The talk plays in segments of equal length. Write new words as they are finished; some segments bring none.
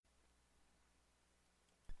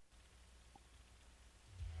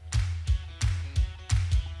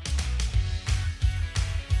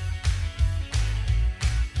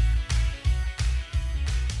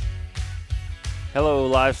Hello,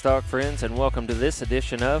 livestock friends, and welcome to this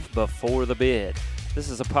edition of Before the Bid. This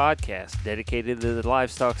is a podcast dedicated to the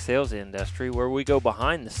livestock sales industry where we go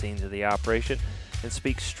behind the scenes of the operation and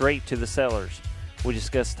speak straight to the sellers. We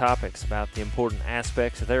discuss topics about the important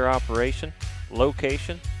aspects of their operation,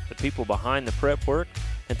 location, the people behind the prep work,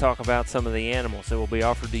 and talk about some of the animals that will be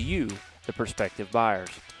offered to you, the prospective buyers.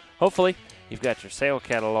 Hopefully, you've got your sale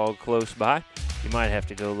catalog close by. You might have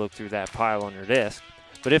to go look through that pile on your desk.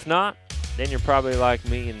 But if not, then you're probably like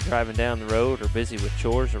me and driving down the road or busy with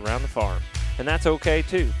chores around the farm. And that's okay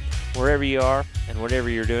too. Wherever you are and whatever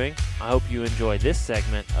you're doing, I hope you enjoy this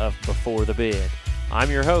segment of Before the Bid. I'm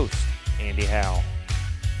your host, Andy Howell.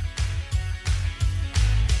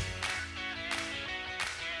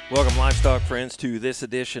 Welcome, livestock friends, to this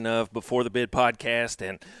edition of Before the Bid podcast.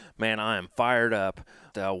 And man, I am fired up.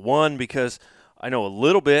 One, because I know a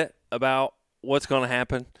little bit about what's going to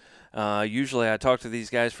happen. Usually I talk to these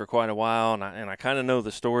guys for quite a while, and I kind of know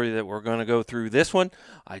the story that we're going to go through. This one,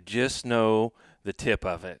 I just know the tip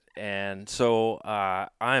of it. And so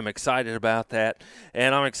I'm excited about that.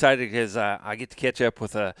 And I'm excited because I get to catch up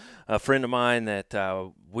with a friend of mine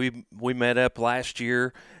that we met up last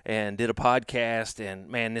year and did a podcast. And,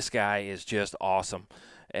 man, this guy is just awesome.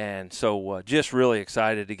 And so just really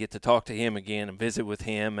excited to get to talk to him again and visit with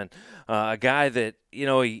him. And a guy that, you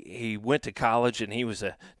know, he went to college and he was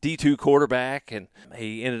a D2 quarterback, and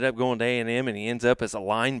he ended up going to A&M, and he ends up as a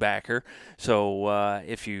linebacker. So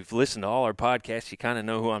if you've listened to all our podcasts, you kind of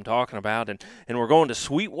know who I'm talking about. And we're going to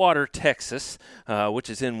Sweetwater, Texas, which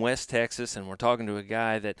is in West Texas, and we're talking to a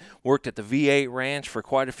guy that worked at the V8 ranch for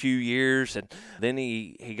quite a few years, and then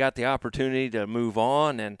he got the opportunity to move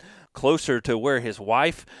on and closer to where his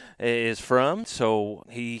wife is from. So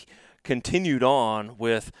he continued on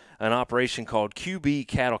with an operation called QB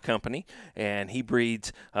Cattle Company, and he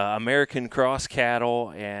breeds American cross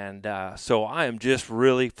cattle. And so I am just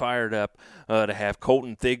really fired up to have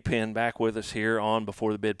Colton Thigpen back with us here on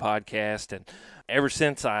Before the Bid podcast. And ever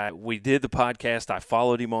since we did the podcast, I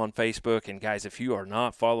followed him on Facebook. And guys, if you are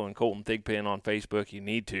not following Colton Thigpen on Facebook, you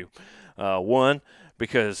need to. One,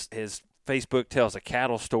 because his Facebook tells a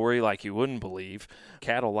cattle story like you wouldn't believe.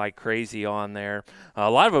 Cattle like crazy on there.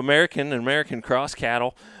 A lot of American cross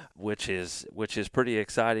cattle, which is pretty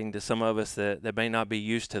exciting to some of us that may not be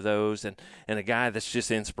used to those, and a guy that's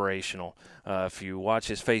just inspirational. If you watch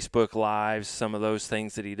his Facebook lives, some of those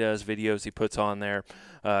things that he does, videos he puts on there,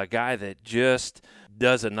 a guy that just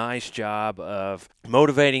does a nice job of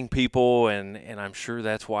motivating people, and I'm sure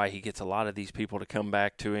that's why he gets a lot of these people to come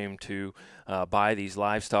back to him to buy these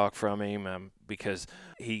livestock from him, because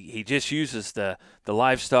he just uses the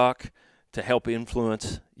livestock to help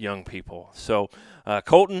influence young people. So,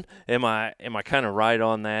 Colton, am I kind of right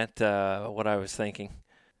on that? What I was thinking?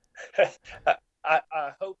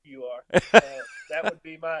 I hope you are. That'd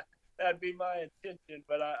be my intention,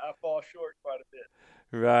 but I fall short quite a bit.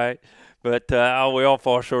 Right, but we all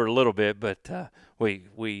fall short a little bit, but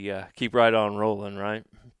we keep right on rolling, right?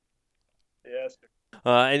 Yes, sir.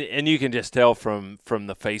 And you can just tell from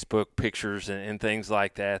the Facebook pictures and things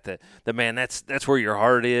like that man, that's where your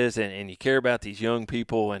heart is, and you care about these young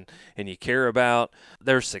people, and you care about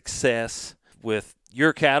their success with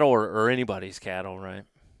your cattle or anybody's cattle, right?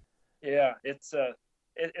 Yeah, it's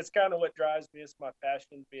kind of what drives me. It's my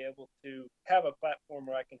passion to be able to have a platform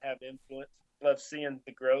where I can have influence. Love seeing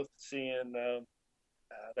the growth, seeing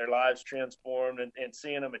their lives transformed, and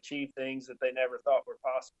seeing them achieve things that they never thought were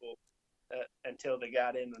possible until they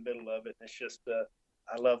got in the middle of it. It's just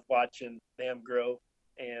I love watching them grow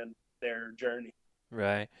and their journey.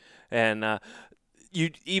 Right, and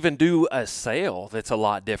you even do a sale that's a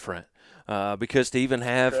lot different, because to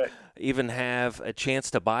Correct. even have a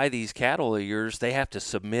chance to buy these cattle of yours, they have to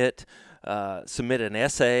submit an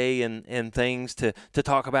essay and things to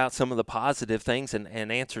talk about some of the positive things,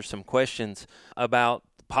 and answer some questions about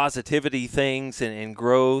positivity things, and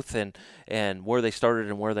growth, and where they started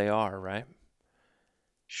and where they are, right?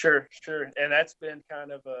 Sure. And that's been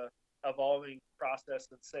kind of a evolving process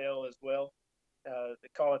of sale as well. They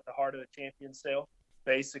call it the Heart of the Champion sale.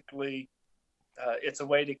 Basically, it's a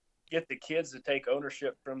way to get the kids to take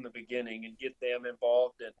ownership from the beginning and get them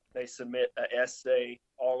involved. And they submit an essay,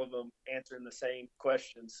 all of them answering the same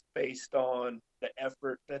questions based on the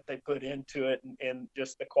effort that they put into it, and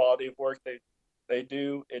just the quality of work they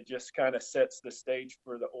do. It just kind of sets the stage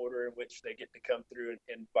for the order in which they get to come through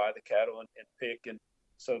and buy the cattle and pick. And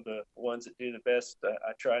so the ones that do the best,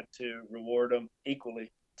 I try to reward them equally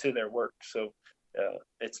to their work. So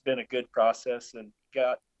it's been a good process, and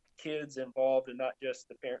got kids involved, and not just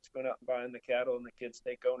the parents going out and buying the cattle, and the kids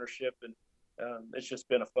take ownership. And it's just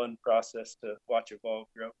been a fun process to watch evolve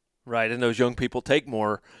grow. Right, and those young people take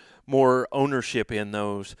more ownership in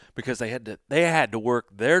those because they had to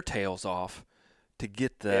work their tails off to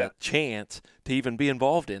get Yeah, the chance to even be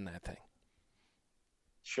involved in that thing.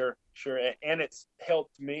 sure, sure. And it's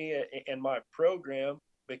helped me in my program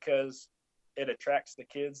because it attracts the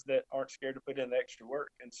kids that aren't scared to put in the extra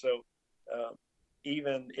work. And so, um,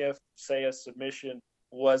 even if, say, a submission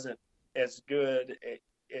wasn't as good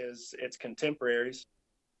as its contemporaries,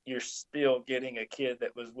 you're still getting a kid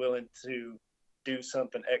that was willing to do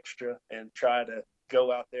something extra and try to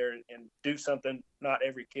go out there and do something not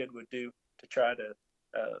every kid would do to try to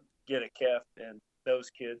get a KEF. And those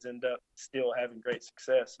kids end up still having great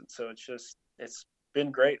success. And so it's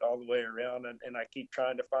been great all the way around. And I keep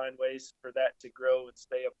trying to find ways for that to grow and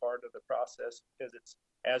stay a part of the process, because it's,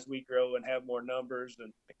 as we grow and have more numbers,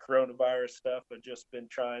 and the coronavirus stuff, I've just been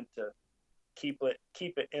trying to keep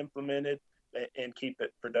it implemented and keep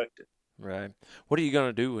it productive. Right. What are you going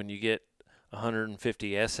to do when you get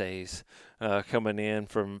 150 essays coming in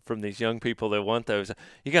from these young people that want those?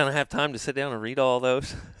 You going to have time to sit down and read all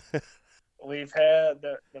those? We've had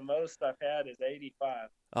the most I've had is 85,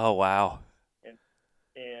 Oh wow.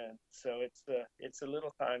 and so it's a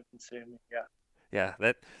little time consuming. Yeah, Yeah,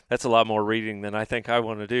 that's a lot more reading than I think I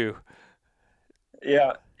want to do.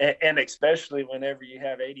 yeah, and especially whenever you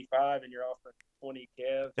have 85 and you're offering 20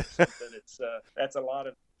 calves or something, it's that's a lot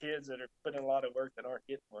of kids that are putting a lot of work that aren't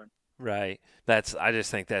getting one. Right. I just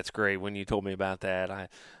think that's great. When you told me about that, I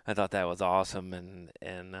thought that was awesome. And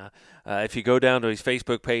if you go down to his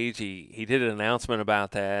Facebook page, he did an announcement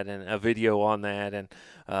about that and a video on that,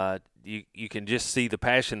 and you can just see the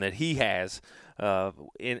passion that he has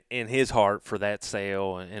in his heart for that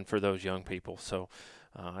sale and for those young people. So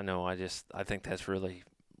I know I think that's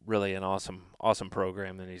really an awesome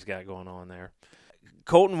program that he's got going on there.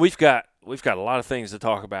 Colton, we've got a lot of things to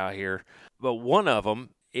talk about here, but one of them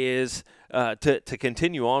is to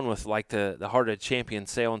continue on with like the Heart of Champion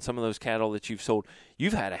sale and some of those cattle that you've sold.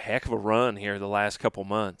 You've had a heck of a run here the last couple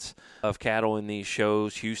months of cattle in these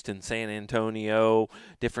shows, Houston, San Antonio,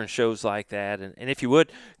 different shows like that. And if you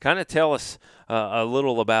would, kind of tell us a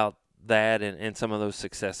little about that and some of those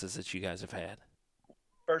successes that you guys have had.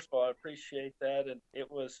 First of all, I appreciate that, and it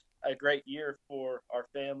was a great year for our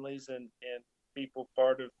families and people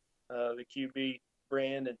part of the QB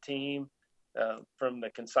brand and team, from the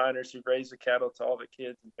consigners who raised the cattle to all the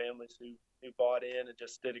kids and families who bought in and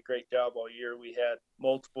just did a great job all year. We had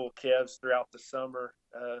multiple calves throughout the summer,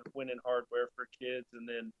 winning hardware for kids. And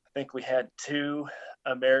then I think we had two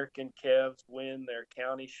American calves win their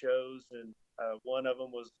county shows. And one of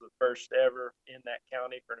them was the first ever in that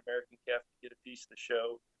county for an American calf to get a piece of the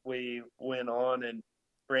show. We went on and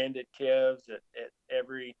branded calves at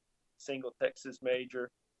every single Texas major,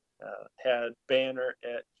 had banner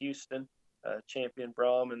at Houston, champion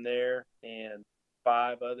Brahman there, and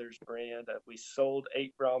 5 others brand. We sold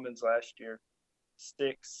 8 Brahmins last year.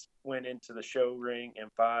 6 went into the show ring,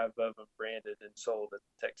 and 5 of them branded and sold at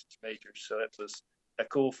the Texas majors. So that was a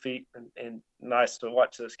cool feat, and nice to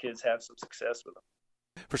watch those kids have some success with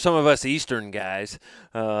them. For some of us Eastern guys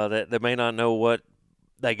that may not know what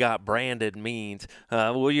they got branded means,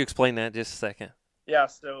 will you explain that just a second? Yeah,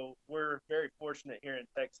 so we're very fortunate here in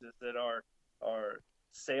Texas that our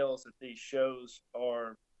sales at these shows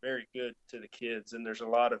are very good to the kids, and there's a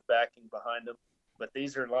lot of backing behind them. But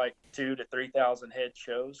these are like 2,000 to 3,000 head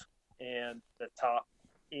shows, and the top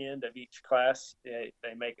end of each class, they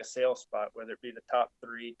make a sales spot, whether it be the top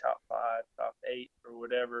 3, top 5, top 8, or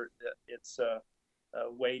whatever. It's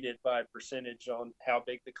weighted by percentage on how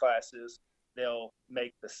big the class is. They'll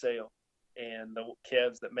make the sale, and the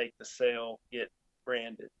calves that make the sale get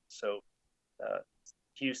branded. So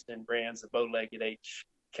Houston brands the bow-legged H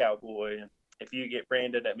Cowboy, and if you get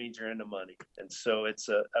branded, that means you're in the money. And so it's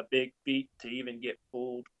a big feat to even get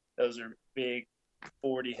pulled. Those are big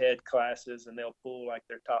 40 head classes, and they'll pull like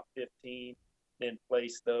their top 15, then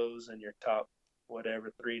place those in your top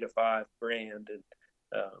whatever 3 to 5 brand. And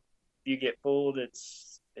if you get pulled,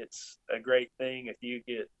 it's a great thing. If you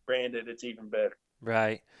get branded, it's even better.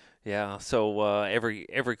 Right. Yeah. So every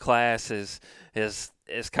class is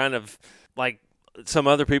kind of like some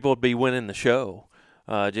other people would be winning the show,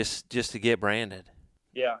 just to get branded.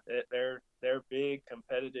 Yeah, they're big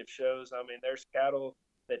competitive shows. I mean, there's cattle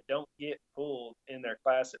that don't get pulled in their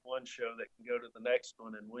class at one show that can go to the next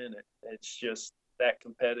one and win it. It's just that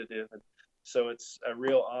competitive, and so it's a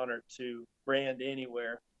real honor to brand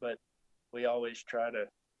anywhere. But we always try to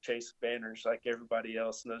chase banners like everybody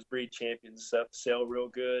else, and those breed champions stuff sell real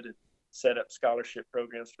good, and set up scholarship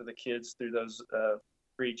programs for the kids through those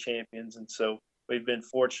breed champions. And so we've been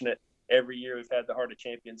fortunate, every year we've had the Heart of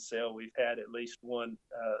Champions sale, we've had at least one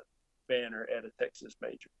banner at a Texas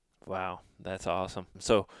major. Wow, that's awesome.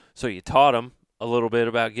 So you taught them a little bit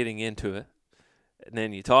about getting into it, and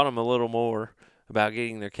then you taught them a little more about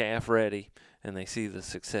getting their calf ready, and they see the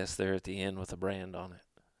success there at the end with a brand on it.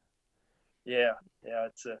 Yeah,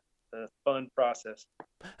 it's a fun process.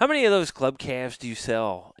 How many of those club calves do you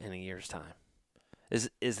sell in a year's time?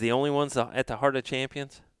 Is the only ones at the Heart of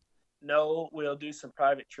Champions? No, we'll do some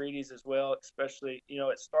private treaties as well, especially,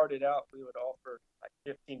 it started out, we would offer like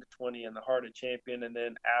 15 to 20 in the Heart of Champion. And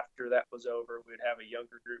then after that was over, we'd have a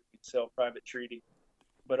younger group, we'd sell private treaty.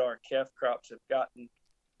 But our calf crops have gotten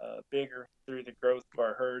bigger through the growth of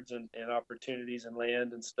our herds and opportunities and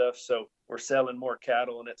land and stuff. So we're selling more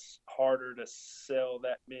cattle, and it's harder to sell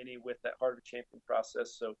that many with that Heart of Champion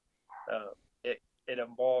process. So it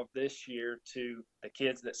evolved this year to the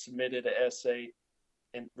kids that submitted a essay,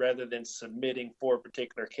 and rather than submitting for a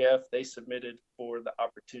particular calf, they submitted for the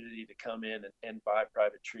opportunity to come in and buy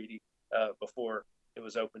private treaty before it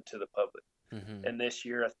was open to the public. Mm-hmm. And this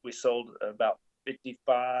year we sold about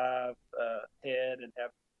 55 head and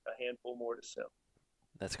have a handful more to sell.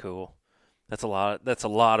 That's cool. That's a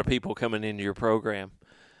lot of people coming into your program,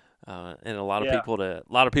 and a lot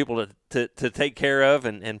of people to take care of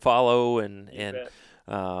and follow and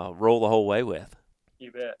roll the whole way with.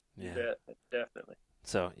 You bet. You bet. Definitely.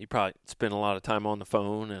 So you probably spend a lot of time on the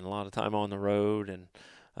phone and a lot of time on the road and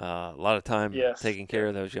a lot of time taking care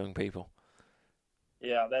of those young people.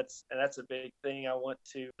 Yeah, that's a big thing.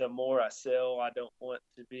 The more I sell, I don't want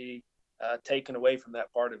to be taken away from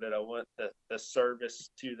that part of it. I want the service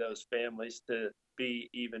to those families to be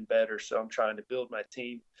even better. So I'm trying to build my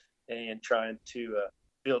team and trying to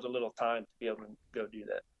build a little time to be able to go do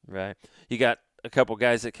that. Right. You got a couple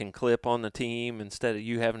guys that can clip on the team instead of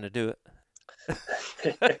you having to do it.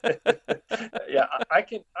 Yeah, I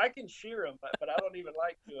can shear them, but I don't even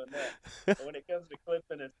like doing that. But when it comes to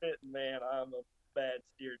clipping and fitting, man, I'm a bad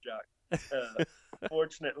steer jock.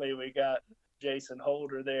 Fortunately, we got Jason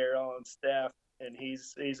Holder there on staff, and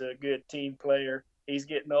he's a good team player. He's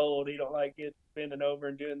getting old. He don't like bending over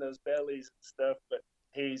and doing those bellies and stuff, but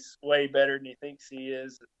he's way better than he thinks he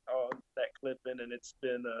is on that clipping, and it's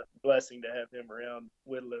been a blessing to have him around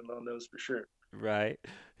whittling on those for sure. Right.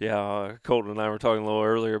 Yeah, Colton and I were talking a little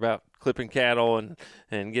earlier about clipping cattle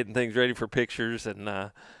and getting things ready for pictures, and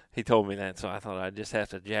he told me that, so I thought I'd just have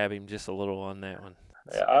to jab him just a little on that one.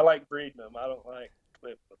 Yeah, I like breeding them. I don't like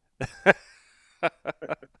clipping them.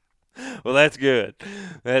 Well, that's good.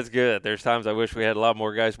 That's good. There's times I wish we had a lot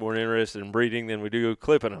more guys more interested in breeding than we do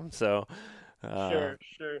clipping them. So, sure.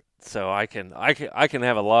 So I can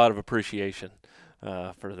have a lot of appreciation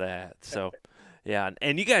for that. So, yeah.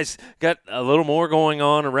 And you guys got a little more going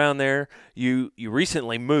on around there. You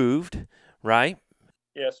recently moved, right?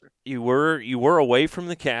 Yes, sir. You were away from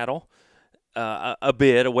the cattle, a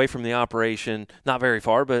bit away from the operation, not very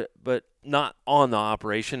far, but not on the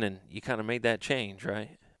operation, and you kind of made that change,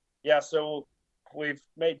 right? Yeah, so we've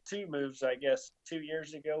made two moves, I guess. 2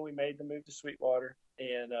 years ago, we made the move to Sweetwater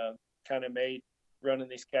and kind of made running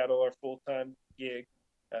these cattle our full-time gig.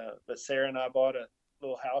 But Sarah and I bought a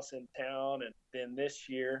little house in town, and then this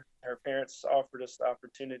year, her parents offered us the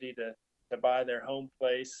opportunity to buy their home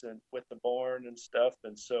place and with the barn and stuff.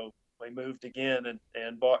 And so we moved again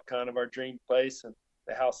and bought kind of our dream place and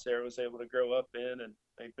the house Sarah was able to grow up in, and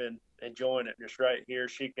they've been enjoying it just right here.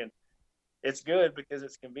 It's good because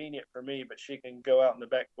it's convenient for me, but she can go out in the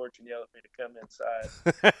back porch and yell at me to come inside.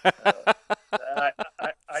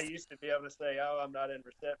 I used to be able to say, "Oh, I'm not in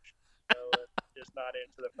reception," just not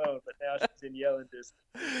answer the phone. But now she's in yelling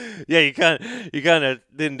distance. Yeah, you kind of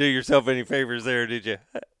didn't do yourself any favors there, did you?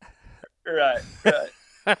 Right.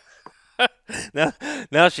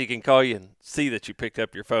 Now she can call you and see that you picked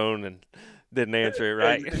up your phone and didn't answer it,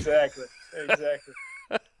 right? Exactly.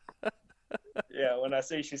 Yeah, when I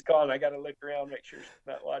see she's calling, I got to look around, make sure she's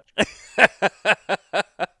not watching.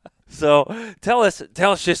 So tell us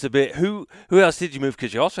just a bit. Who else did you move?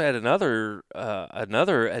 Because you also had another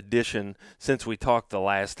addition since we talked the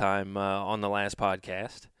last time on the last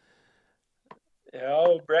podcast.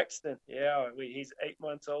 Oh, Brexton. Yeah, he's 8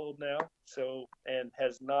 months old now, and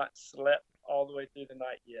has not slept all the way through the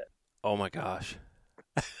night yet. Oh my gosh.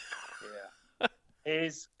 Yeah,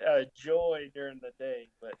 he's a joy during the day,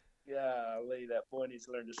 but golly, that boy needs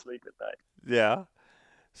to learn to sleep at night. Yeah.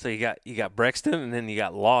 So you got Brexton, and then you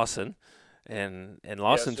got Lawson, and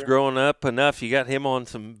Lawson's yes, growing up enough. You got him on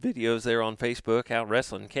some videos there on Facebook out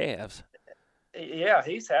wrestling calves. Yeah,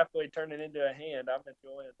 he's halfway turning into a hand. I'm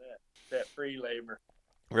enjoying that free labor.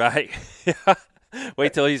 Right.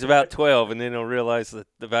 Wait till he's about 12, and then he'll realize the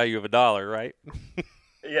value of $1, right?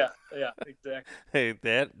 Yeah, exactly. Hey,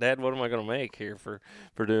 Dad, what am I going to make here for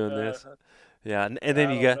doing this? Uh, Yeah, and then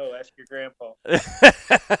I you don't got, know. Ask your grandpa.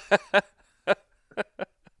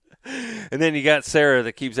 and then you got Sarah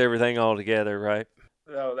that keeps everything all together, right?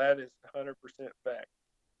 No, that is 100% fact.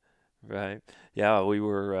 Right. Yeah, we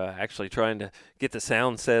were actually trying to get the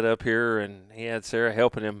sound set up here, and he had Sarah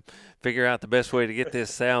helping him figure out the best way to get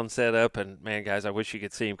this sound set up. And man, guys, I wish you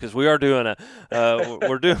could see him because we are doing a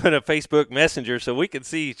we're doing a Facebook Messenger, so we can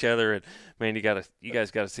see each other. And man, you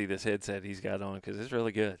guys got to see this headset he's got on because it's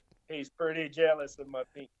really good. He's pretty jealous of my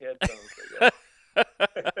pink headphones, I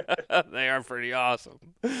guess. They are pretty awesome.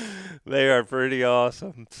 They are pretty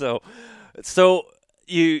awesome. So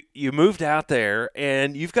you moved out there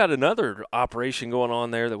and you've got another operation going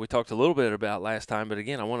on there that we talked a little bit about last time, but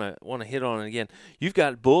again, I want to hit on it again. You've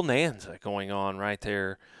got Bull Nanza going on right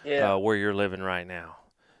there Yeah. where you're living right now.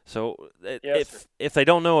 So Yes, sir. if they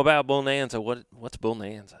don't know about Bull Nanza, what's Bull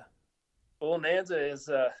Nanza? Bull Nanza is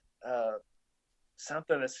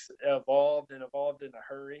something that's evolved in a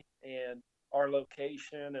hurry, and our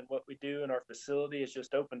location and what we do in our facility has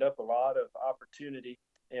just opened up a lot of opportunity,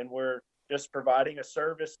 and we're just providing a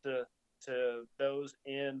service to those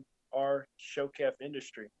in our show calf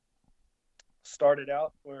industry. Started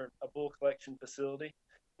out, we're a bull collection facility,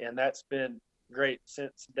 and that's been great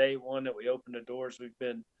since day one that we opened the doors. We've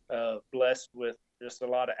been blessed with just a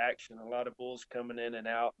lot of action, a lot of bulls coming in and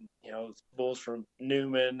out. You know, bulls from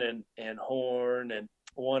Newman and Horn and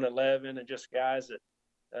 111, and just guys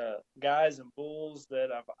and bulls that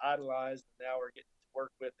I've idolized, and now we're getting to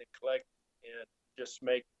work with and collect and just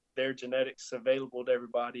make their genetics available to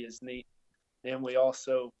everybody is neat. And we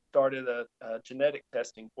also started a genetic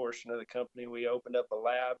testing portion of the company. We opened up a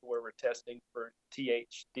lab where we're testing for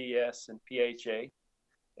THDS and PHA,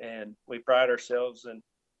 and we pride ourselves in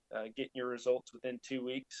getting your results within 2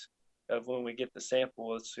 weeks of when we get the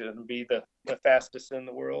sample. It's going to be the fastest in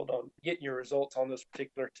the world on getting your results on those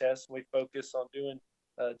particular tests. We focus on doing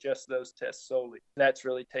just those tests solely. That's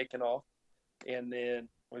really taken off. And then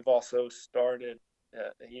we've also started,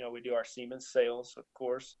 we do our semen sales, of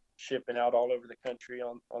course, shipping out all over the country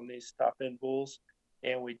on these top end bulls.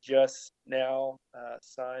 And we just now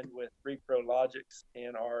signed with Reprologics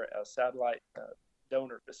and our satellite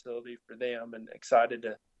donor facility for them, and excited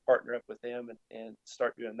to partner up with them and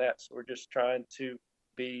start doing that. So we're just trying to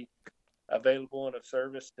be available and of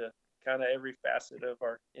service to kind of every facet of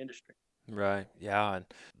our industry. Right. Yeah, and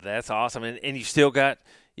that's awesome. And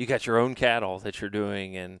you got your own cattle that you're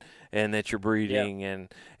doing and that you're Yeah. breeding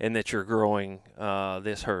and that you're growing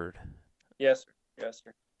this herd. Yes, sir. Yes,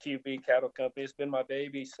 sir. QB Cattle Company. It's been my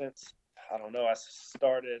baby since, I don't know,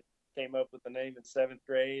 came up with the name in seventh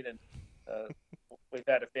grade, and we've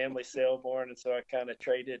had a family sale born, and so I kind of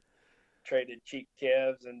traded cheap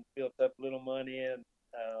calves and built up a little money. And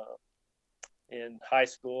in high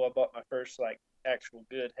school, I bought my first actual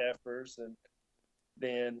good heifers, and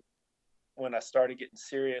then when I started getting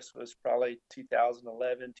serious was probably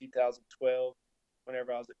 2011, 2012.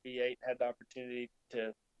 Whenever I was at V8, had the opportunity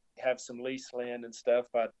to have some lease land and stuff,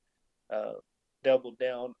 I doubled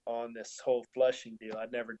down on this whole flushing deal.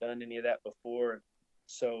 I'd never done any of that before,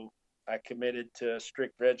 so I committed to a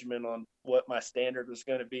strict regimen on what my standard was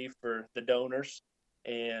going to be for the donors,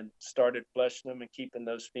 and started flushing them and keeping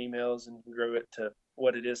those females, and grew it to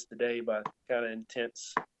what it is today by kind of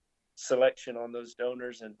intense selection on those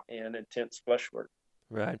donors and intense flush work.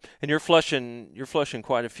 Right. And you're flushing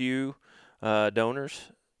quite a few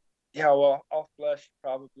donors. Yeah, well, I'll flush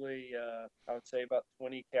probably, I would say about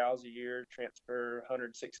 20 cows a year, transfer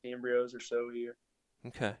 160 embryos or so a year.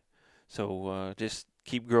 Okay. So just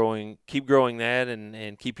keep growing that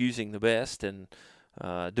and keep using the best and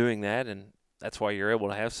doing that, and that's why you're able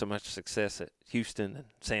to have so much success at Houston and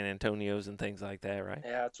San Antonio's and things like that, right?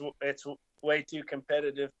 Yeah, it's way too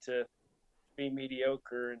competitive to be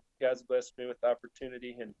mediocre, and God's blessed me with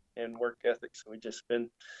opportunity and work ethic. So we just been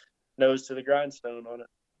nose to the grindstone on it.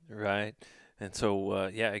 Right. And so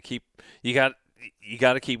yeah, you got you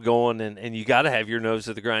got to keep going, and you got to have your nose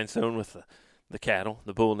to the grindstone with the cattle,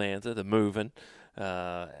 the Bull Nanza, the moving,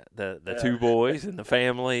 the two boys and the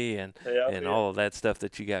family and Yeah. all of that stuff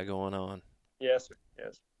that you got going on. Yes, sir.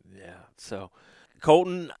 Yes. Yeah. So,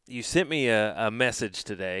 Colton, you sent me a message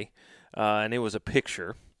today, and it was a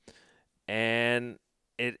picture, and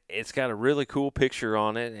it's got a really cool picture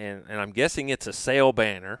on it, and I'm guessing it's a sale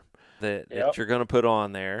banner that Yep. you're going to put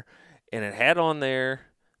on there, and it had on there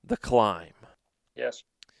the climb. Yes.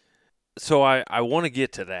 So I want to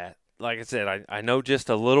get to that. Like I said, I know just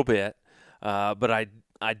a little bit, but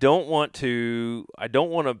I don't want to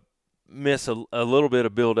miss a little bit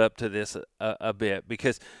of build up to this a bit,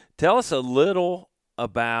 because tell us a little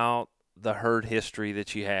about the herd history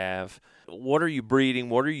that you have. What are you breeding?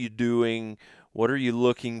 What are you doing? What are you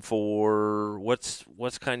looking for? What's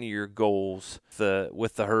kind of your goals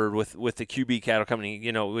with the herd, with the QB Cattle Company?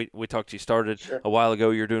 You know, we talked. You started Sure. a while ago.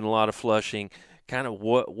 You're doing a lot of flushing. Kind of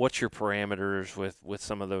what's your parameters with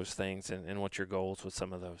some of those things, and what's your goals with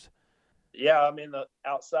some of those? Yeah, I mean,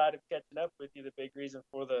 outside of catching up with you, the big reason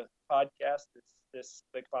for the podcast is this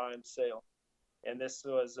Big Climb sale, and this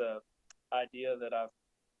was a idea that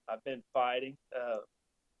I've been fighting,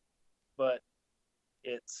 but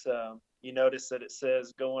it's you notice that it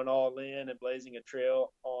says going all in and blazing a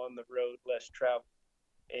trail on the road less traveled,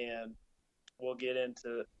 and we'll get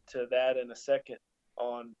into that in a second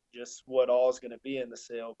on just what all is going to be in the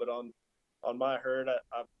sale. But on my herd,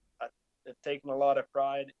 I've taken a lot of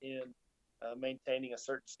pride in maintaining a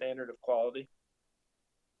certain standard of quality.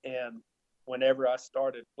 And whenever I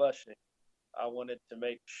started flushing, I wanted to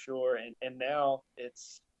make sure, and now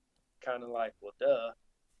it's kind of like, well, duh.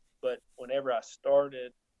 But whenever I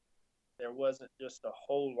started, there wasn't just a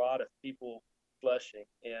whole lot of people flushing,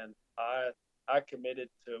 and I committed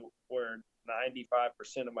to where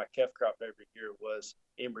 95% of my calf crop every year was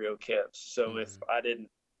embryo calves. So if I didn't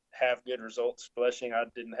have good results flushing, I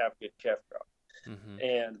didn't have good calf crop.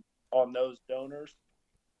 And on those donors,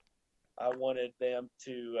 I wanted them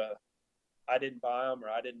to. I didn't buy them, or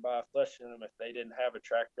I didn't buy a flush in them if they didn't have a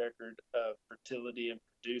track record of fertility and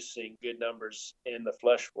producing good numbers in the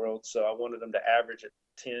flush world. So I wanted them to average at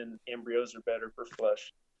 10 embryos or better per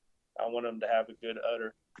flush. I want them to have a good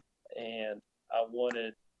udder, and I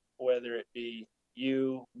wanted, whether it be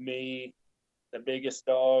you, me, the biggest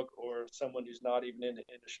dog, or someone who's not even in the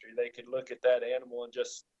industry, they could look at that animal and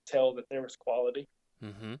just tell that there was quality.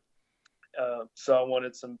 So I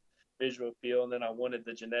wanted some visual appeal, and then I wanted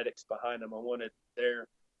the genetics behind them. I wanted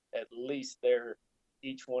at least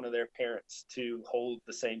each one of their parents to hold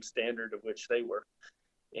the same standard of which they were.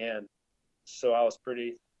 And so I was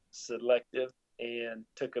pretty selective and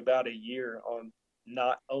took about a year on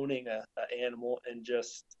not owning a animal and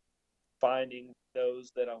just finding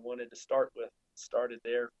those that I wanted to start with. Started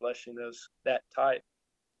there, flushing that type,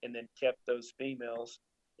 and then kept those females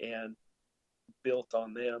and built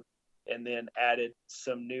on them, and then added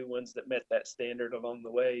some new ones that met that standard along the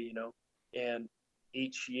way, and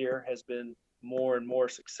each year has been more and more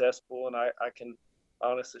successful. And I can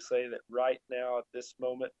honestly say that right now at this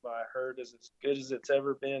moment, my herd is as good as it's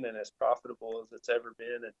ever been and as profitable as it's ever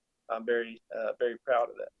been. And I'm very, very proud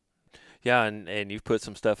of that. Yeah, and you've put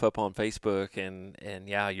some stuff up on Facebook, and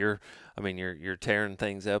yeah, you're tearing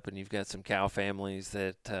things up, and you've got some cow families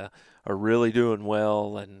that are really doing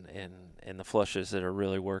well, and the flushes that are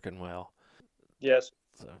really working well. Yes.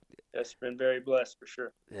 So, it's been very blessed for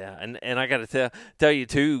sure. Yeah, and I got to tell you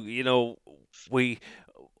too,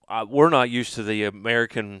 we're not used to the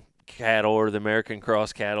American cattle or the American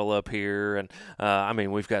cross cattle up here, and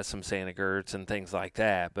we've got some Santa Gerts and things like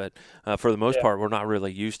that, but for the most part we're not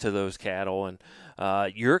really used to those cattle.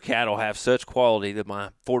 And your cattle have such quality that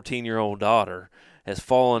my 14-year-old daughter has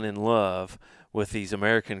fallen in love with these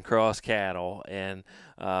American cross cattle, and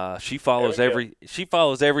she follows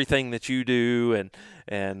everything that you do,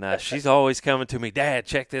 and she's always coming to me, Dad,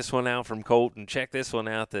 check this one out from Colton, check this one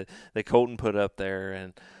out that Colton put up there.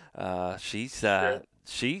 And she's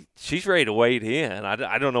ready to wade in.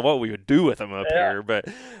 I don't know what we would do with them up here, but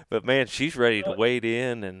man, she's ready to wade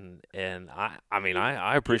in, and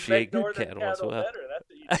I appreciate good cattle as well. Better. That's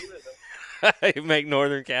what you do with them. You make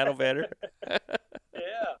northern cattle better.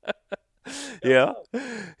 Yeah.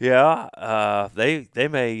 Yeah. They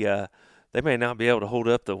may not be able to hold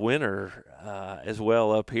up the winter as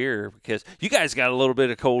well up here, because you guys got a little bit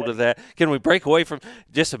of cold of that. Can we break away from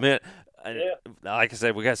just a minute? Like I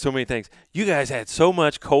said, we got so many things. You guys had so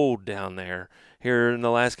much cold down there here in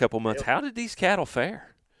the last couple months. How did these cattle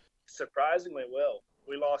fare? Surprisingly well.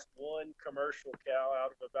 We lost one commercial cow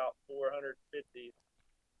out of about 450.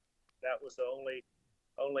 That was the only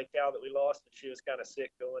cow that we lost, and she was kind of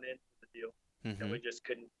sick going into the deal, and we just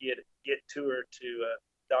couldn't get to her to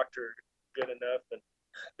doctor good enough. And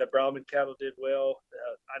the Brahman cattle did well.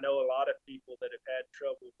 I know a lot of people that have had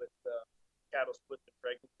trouble with cattle splitting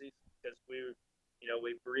pregnancies, because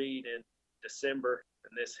we breed in December,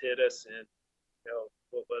 and this hit us in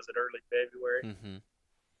what was it, early February.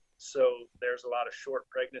 So there's a lot of short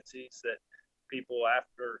pregnancies that people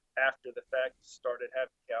after the fact started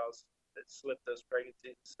having cows that slipped those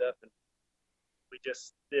pregnancies and stuff. And we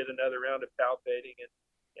just did another round of palpating,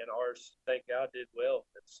 and ours, thank God, did well.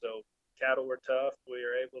 And so cattle were tough. We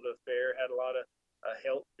were able to fare, had a lot of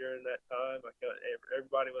help during that time.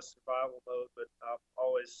 Everybody was survival mode, but I'm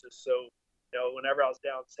always just so whenever I was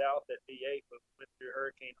down south at V8, we went through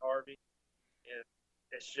Hurricane Harvey, and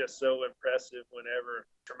it's just so impressive whenever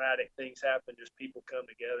traumatic things happen, just people come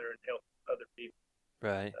together and help other people.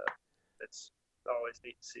 Right. It's always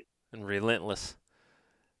neat to see. And relentless.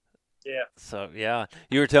 Yeah. So, yeah,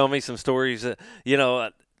 you were telling me some stories that,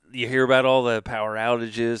 you hear about all the power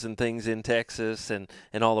outages and things in Texas and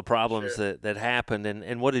all the problems Sure. that happened.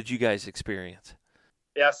 And what did you guys experience?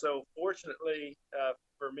 Yeah, so fortunately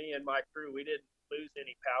for me and my crew, we didn't lose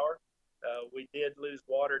any power. We did lose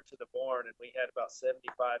water to the barn, and we had about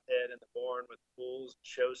 75 head in the barn with bulls and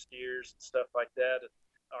show steers and stuff like that. And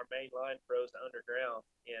our main line froze underground,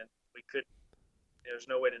 and we couldn't. There's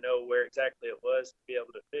no way to know where exactly it was to be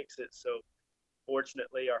able to fix it. So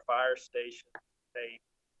fortunately, our fire station, they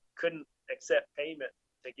couldn't accept payment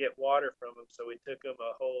to get water from them, so we took them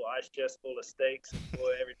a whole ice chest full of steaks. And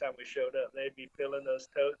boy, every time we showed up, they'd be filling those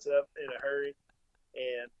totes up in a hurry,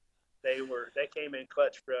 and they came in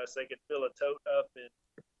clutch for us. They could fill a tote up in,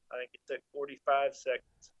 I think it took 45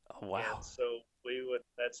 seconds. Oh, wow. And so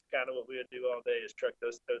that's kind of what we would do all day, is truck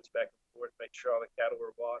those totes back and forth, make sure all the cattle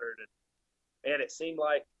were watered. And it seemed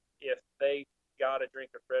like if they got a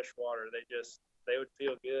drink of fresh water, they would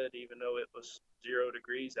feel good, even though it was 0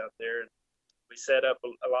 degrees out there. And we set up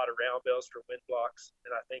a lot of round bells for wind blocks,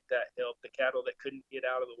 and I think that helped. The cattle that couldn't get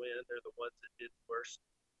out of the wind are the ones that did the worst.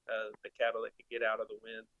 The cattle that could get out of the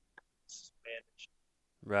wind managed.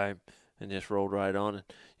 Right, and just rolled right on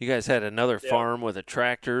it. You guys had another farm with a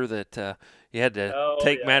tractor that you had to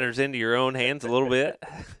take matters into your own hands a little bit.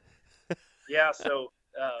 Yeah, so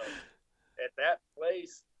at that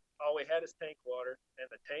place, all we had is tank water, and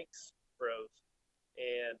the tanks froze.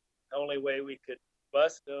 And the only way we could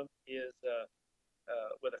bust them is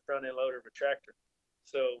with a front end loader of a tractor.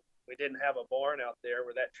 So we didn't have a barn out there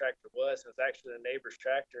where that tractor was. It was actually the neighbor's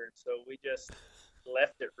tractor, and so we just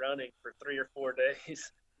left it running for 3 or 4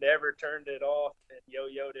 days. Never turned it off, and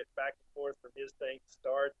yo-yoed it back and forth from his tanks to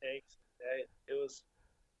our tanks. It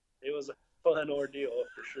was a fun ordeal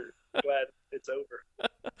for sure. Glad it's over.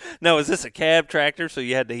 Now, is this a cab tractor? So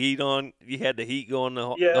you had the heat on? You had the heat going the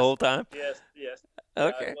whole time? Yes.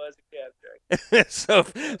 Okay. It was a cab tractor.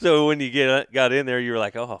 so when you got in there, you were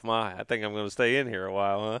like, oh my, I think I'm going to stay in here a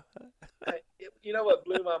while, huh? You know what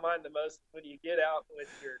blew my mind the most? When you get out with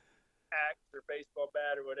your axe or baseball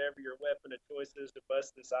bat or whatever your weapon of choice is to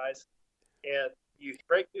bust this ice, and you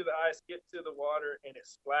break through the ice, get to the water, and it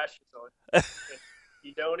splashes on you. And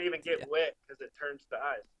you don't even get wet because it turns to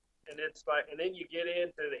ice. And it's like, and then you get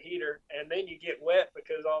into the heater, and then you get wet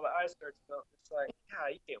because all the ice starts melting. It's like,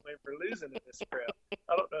 God, you can't win for losing in this crap.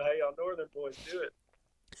 I don't know how y'all northern boys do it.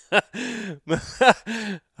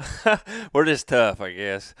 We're just tough, I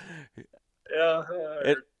guess. Yeah,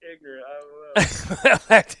 ignorant. I don't know.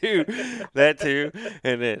 That too,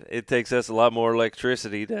 and it takes us a lot more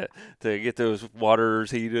electricity to get those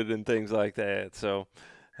waters heated and things like that. So,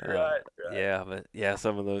 right. Yeah, but yeah,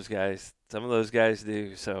 some of those guys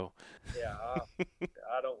do. So, yeah,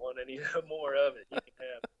 I don't want any more of it. You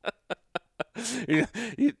can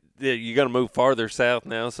have it. You got to move farther south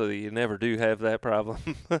now, so that you never do have that problem.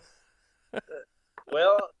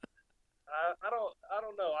 Well, I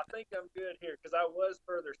don't know. I think I'm good here because I was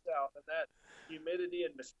further south, and that humidity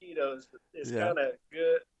and mosquitoes is kind of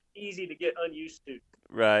good, easy to get unused to.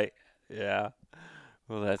 Right. Yeah.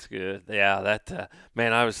 Well, that's good. Yeah. That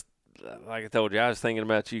man, I was like I told you, I was thinking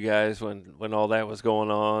about you guys when all that was going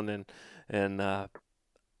on,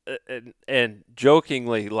 and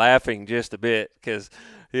jokingly laughing just a bit because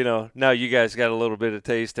now you guys got a little bit of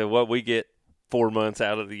taste of what we get 4 months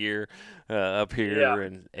out of the year up here,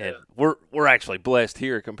 and we're actually blessed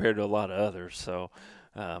here compared to a lot of others. So,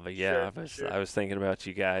 but yeah, I was thinking about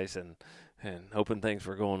you guys and hoping things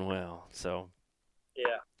were going well. So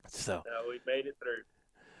we made it through.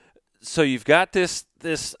 So you've got this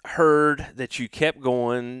herd that you kept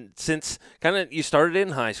going since kind of you started in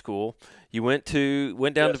high school. You went down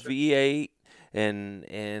to V8,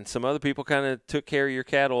 and some other people kind of took care of your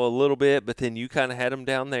cattle a little bit, but then you kind of had them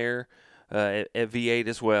down there at V8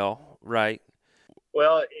 as well, right?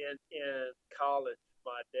 Well, in college,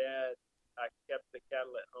 I kept the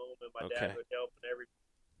cattle at home, and my dad would help. And every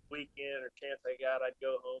weekend or chance I got, I'd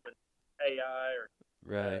go home and AI or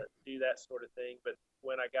do that sort of thing. But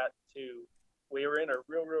when we were in a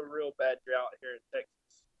real bad drought here in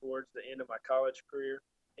Texas towards the end of my college career,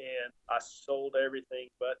 and I sold everything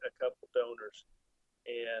but a couple donors,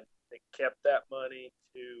 and they kept that money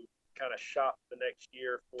to kind of shop the next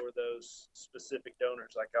year for those specific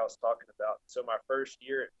donors like I was talking about. So my first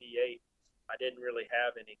year at V8, I didn't really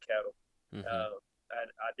have any cattle. Mm-hmm.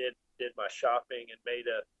 I did my shopping and made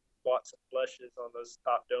a bought some flushes on those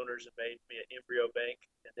top donors and made me an embryo bank.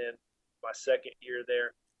 And then my second year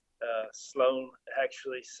there, Sloan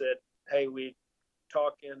actually said, "Hey, we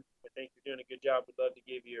talking. We think you're doing a good job. We'd love to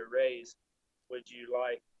give you a raise. Would you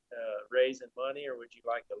like raise in money, or would you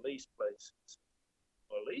like a lease place?"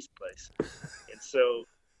 Well, a lease place. And so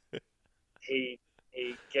he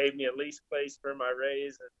gave me a lease place for my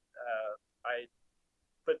raise, and I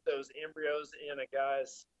put those embryos in a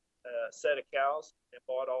guy's set of cows and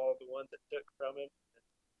bought all the ones that took from him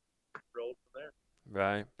and rolled from there.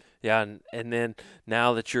 Right. Yeah, and then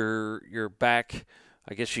now that you're back,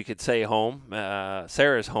 I guess you could say home,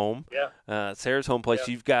 Sarah's home. Yeah. Sarah's home place.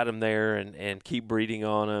 Yeah. You've got them there, and keep breeding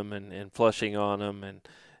on them and flushing on them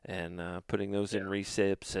and putting those in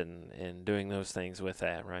recips and doing those things with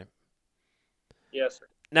that, right? Yes, sir.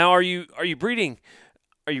 Now, are you breeding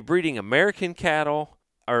American cattle,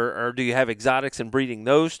 or do you have exotics and breeding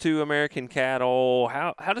those two American cattle?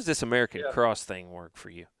 How does this American cross thing work for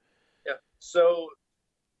you? Yeah. So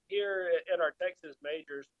here at our Texas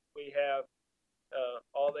majors, we have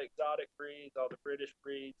all the exotic breeds, all the British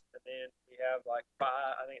breeds, and then we have like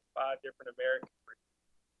five different American breeds.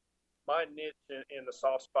 My niche in the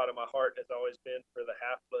soft spot of my heart has always been for the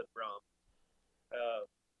half-blood Brom.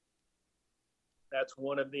 That's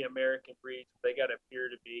one of the American breeds. They got to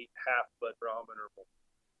appear to be half-blood Brahmanerable.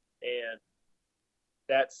 And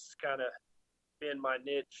that's kind of been my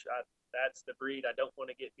niche. That's the breed I don't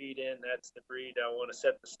want to get beat in. That's the breed I want to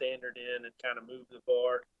set the standard in and kind of move the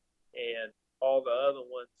bar. And all the other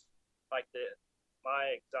ones, like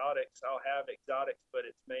my exotics, I'll have exotics, but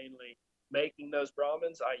it's mainly making those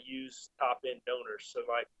Brahmins. I use top-end donors. So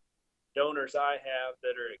like donors I have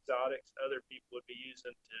that are exotics, other people would be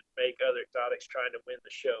using to make other exotics trying to win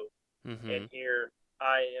the show. Mm-hmm. And here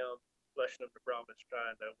I am flushing them to Brahmins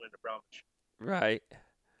trying to win the Brahmin show. Right.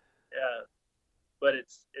 But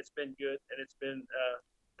it's been good, and it's been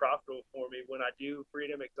profitable for me. When I do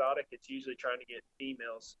breed them exotic, it's usually trying to get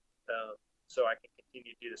females so I can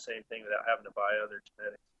continue to do the same thing without having to buy other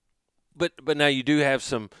genetics. But now you do have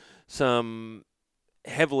some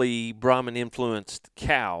heavily Brahmin influenced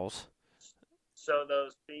cows. So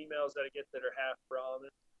those females that I get that are half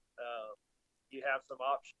Brahmin, you have some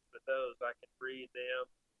options with those. I can breed them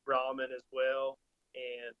Brahmin as well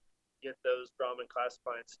and get those Brahmin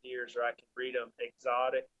classifying steers, or I can breed them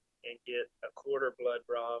exotic and get a quarter blood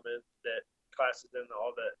Brahmin that classes in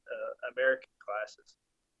all the American classes.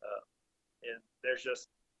 And there's just,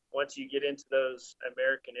 once you get into those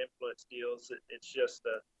American influence deals, it's just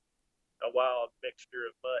a wild mixture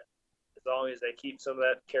of mutt. As long as they keep some of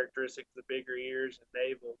that characteristics, the bigger ears and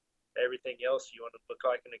navel, everything else, you want to look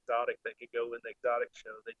like an exotic that could go in the exotic show.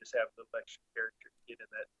 They just have the extra character to get in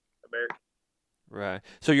that American. Right.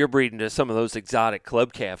 So you're breeding to some of those exotic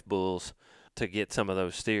club calf bulls to get some of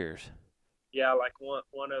those steers. Yeah, like one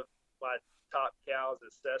of my top cows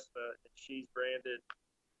is Cessna, and she's branded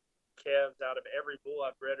calves out of every bull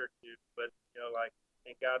I've bred her to. But, like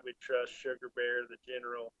In God We Trust, Sugar Bear, the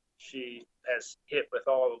General, she has hit with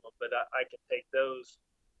all of them. But I can take those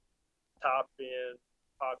top-end,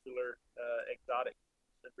 popular, exotic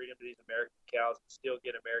and breed them to these American cows and still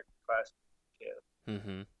get American class calves.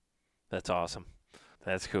 Mm-hmm. That's awesome.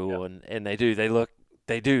 That's cool. Yep. And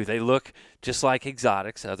they look just like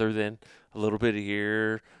exotics, other than a little bit of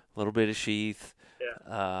ear, a little bit of sheath.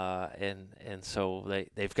 Yeah. And so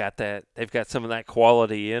they've got some of that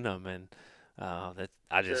quality in them, and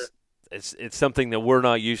it's something that we're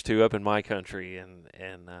not used to up in my country,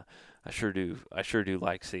 and I sure do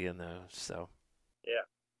like seeing those. So yeah.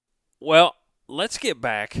 Well, let's get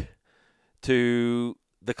back to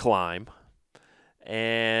the climb.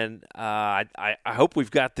 And I hope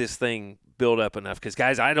we've got this thing built up enough, because,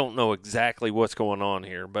 guys, I don't know exactly what's going on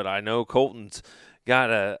here, but I know Colton's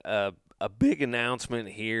got a big announcement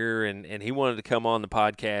here, and he wanted to come on the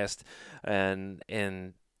podcast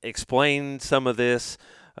and explain some of this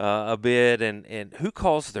a bit, and who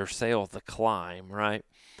calls their sale the climb, right?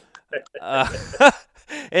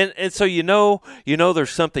 And so there's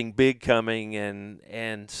something big coming,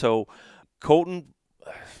 and so Colton,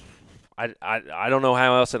 I don't know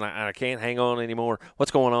how else, and I can't hang on anymore.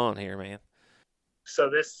 What's going on here, man?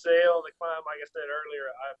 So this sale, the climb, like I said earlier,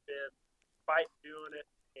 I've been fighting doing it,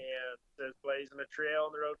 and it says blazing a trail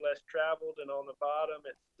on the road less traveled, and on the bottom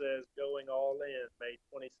it says going all in, May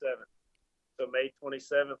 27th. So May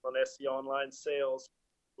 27th on SC Online Sales,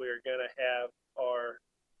 we're going to have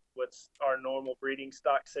what's our normal breeding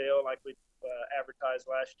stock sale like we advertised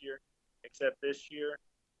last year, except this year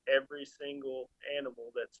every single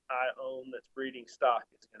animal I own that's breeding stock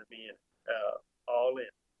is going to be in all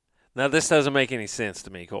in. Now, this doesn't make any sense to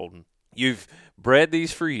me, Colton. You've bred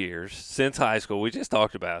these for years, since high school. We just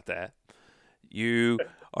talked about that. You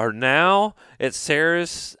are now at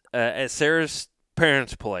Sarah's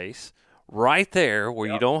parents' place, right there where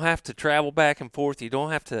you Yep, don't have to travel back and forth. You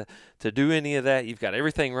don't have to do any of that. You've got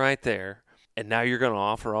everything right there. And now you're going to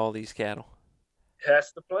offer all these cattle.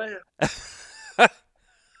 that's the plan.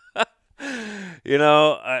 You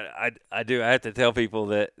know, I do. I have to tell people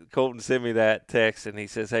that Colton sent me that text, and he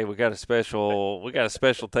says, "Hey, we got a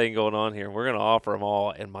special thing going on here. We're going to offer them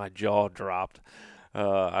all." And my jaw dropped.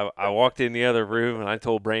 I walked in the other room, and I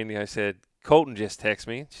told Brandy, I said, "Colton just texted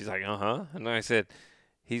me." She's like, "Uh huh," and I said,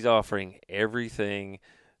 "He's offering everything,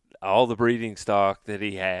 all the breeding stock that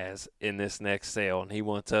he has in this next sale, and he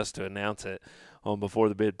wants us to announce it on Before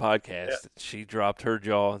the Bid Yeah. podcast." She dropped her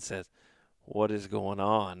jaw and said, "What is going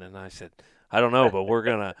on?" And I said, "I don't know, but we're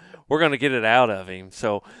gonna get it out of him."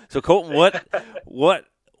 So Colton,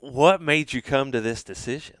 what made you come to this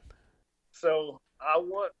decision? So I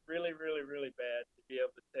want really, really, really bad to be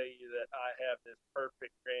able to tell you that I have this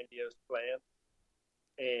perfect, grandiose plan,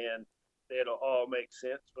 and it'll all make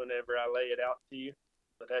sense whenever I lay it out to you.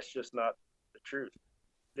 But that's just not the truth.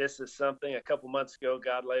 This is something a couple months ago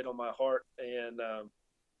God laid on my heart and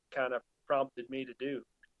kind of prompted me to do.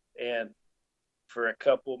 And for a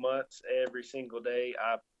couple months, every single day,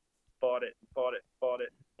 I fought it and fought it and fought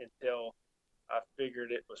it until I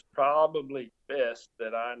figured it was probably best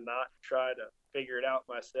that I not try to figure it out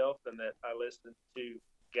myself and that I listened to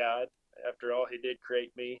God. After all, He did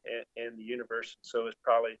create me and the universe, so it's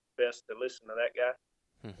probably best to listen to that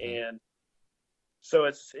guy. Mm-hmm. And so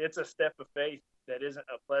it's a step of faith that isn't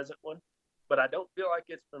a pleasant one, but I don't feel like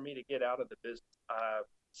it's for me to get out of the business. I've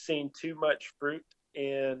seen too much fruit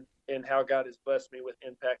in how God has blessed me with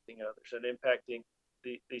impacting others and impacting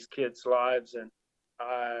these kids' lives, and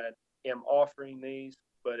I am offering these,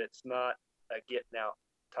 but it's not a getting out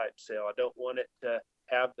type sale. I don't want it to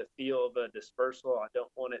have the feel of a dispersal. I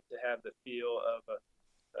don't want it to have the feel of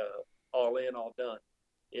a all in, all done.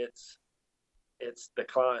 It's the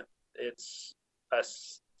climb. It's a,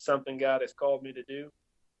 something God has called me to do,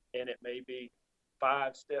 and it may be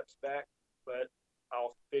 5 steps back, but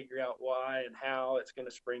I'll figure out why and how it's going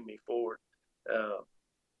to spring me forward. Um,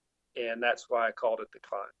 and that's why I called it the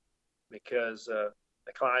climb, because the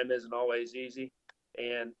climb isn't always easy.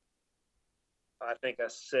 And I think I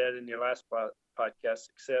said in your last podcast,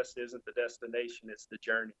 success isn't the destination, it's the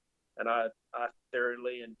journey. And I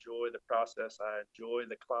thoroughly enjoy the process. I enjoy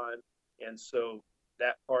the climb. And so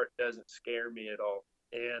that part doesn't scare me at all.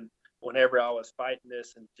 And whenever I was fighting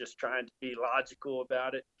this and just trying to be logical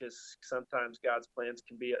about it, because sometimes God's plans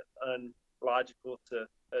can be unlogical to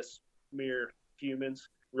us mere humans,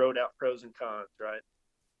 wrote out pros and cons, right?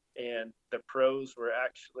 And the pros were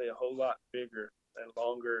actually a whole lot bigger and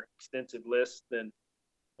longer, extensive list than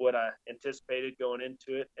what I anticipated going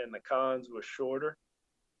into it, and the cons was shorter.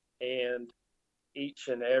 And each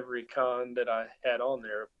and every con that I had on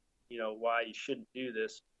there, why you shouldn't do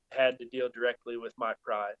this, had to deal directly with my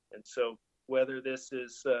pride. And so, whether this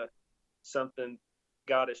is something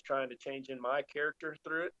God is trying to change in my character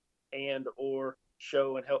through it, and or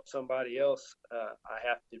show and help somebody else, I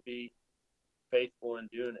have to be faithful in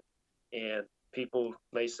doing it. And people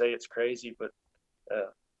may say it's crazy, but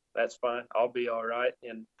that's fine. I'll be all right.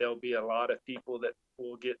 And there'll be a lot of people that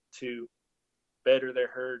will get to better their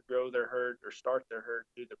herd, grow their herd, or start their herd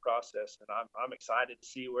through the process. And I'm excited to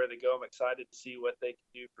see where they go. I'm excited to see what they can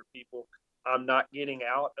do for people. I'm not getting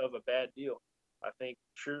out of a bad deal. I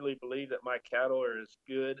truly believe that my cattle are as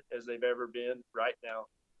good as they've ever been right now.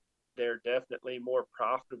 They're definitely more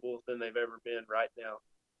profitable than they've ever been right now.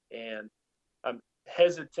 And I'm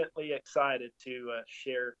hesitantly excited to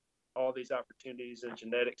share all these opportunities in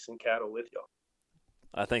genetics and cattle with y'all.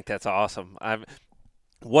 I think that's awesome.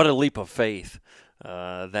 What a leap of faith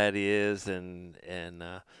that is, and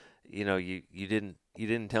you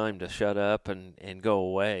didn't tell him to shut up and go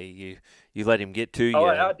away. You let him get to Oh,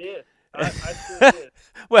 you. I did. I sure did.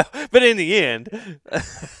 Well, but in the end,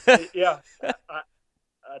 Yeah,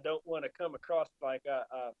 I don't want to come across like I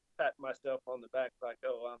pat myself on the back like,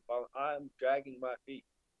 oh, I'm dragging my feet,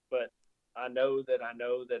 but I know that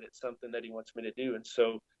it's something that he wants me to do, and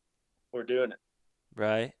so we're doing it.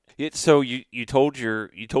 right? So you told your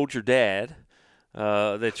dad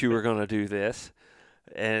that you were going to do this,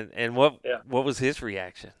 and what Yeah, what was his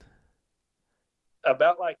reaction?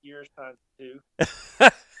 about like years times two.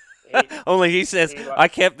 He, Only he says, he like, "I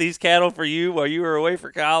kept these cattle for you while you were away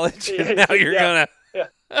for college, and now you're yeah, gonna."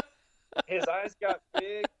 yeah. His eyes got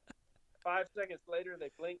big. 5 seconds later,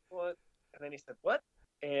 they blinked once, and then he said, "What?"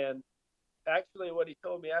 And actually, what he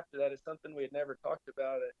told me after that is something we had never talked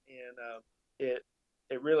about, and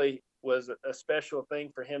it really was a special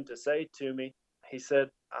thing for him to say to me. He said,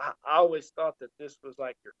 I always thought that this was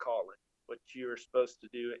like your calling, what you were supposed to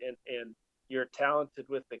do, and you're talented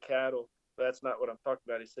with the cattle. But that's not what I'm talking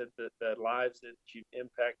about. He said that the lives that you've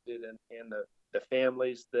impacted and the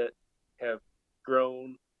families that have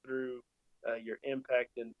grown through your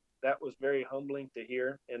impact, and that was very humbling to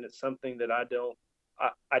hear. And it's something that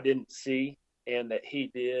I didn't see, and that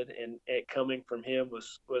he did, and it coming from him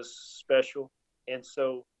was special. And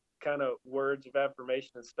so, kind of words of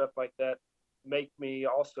affirmation and stuff like that make me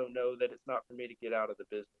also know that it's not for me to get out of the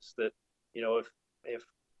business. That if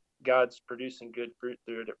God's producing good fruit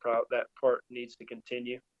through it, that part needs to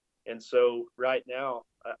continue. And so, right now,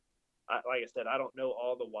 like I said, I don't know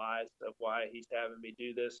all the whys of why he's having me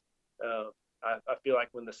do this. I feel like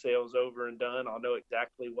when the sale's over and done, I'll know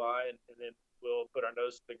exactly why, and then we'll put our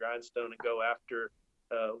nose to the grindstone and go after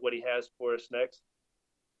what he has for us next.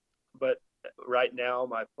 But right now,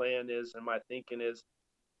 my plan is, and my thinking is,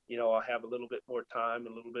 I'll have a little bit more time,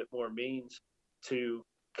 a little bit more means to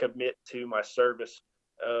commit to my service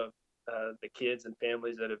of the kids and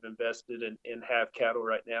families that have invested and have cattle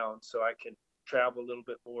right now. And so I can travel a little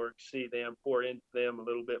bit more, see them, pour into them a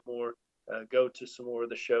little bit more, go to some more of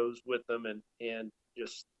the shows with them, and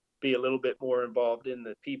just be a little bit more involved in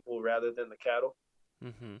the people rather than the cattle.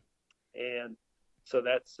 Mm-hmm. And so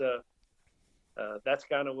that's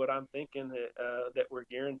kind of what I'm thinking that we're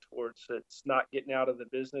gearing towards. It's not getting out of the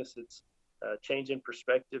business. It's changing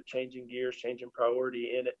perspective, changing gears, changing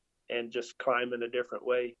priority in it, and just climbing a different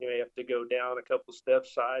way. You may have to go down a couple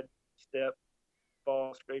steps, side step,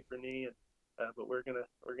 fall, scrape your knee, but we're gonna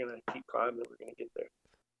keep climbing. We're gonna get there.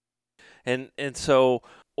 And so,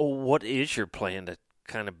 what is your plan to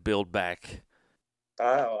kind of build back?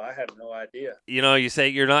 Oh, I have no idea. You say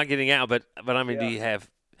you're not getting out, but I mean, Yeah.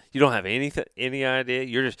 you don't have any idea?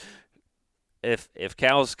 You're just if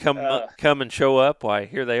cows come and show up, why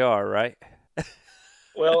here they are, right?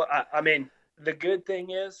 Well, I mean, the good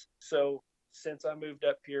thing is, so since I moved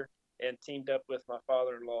up here and teamed up with my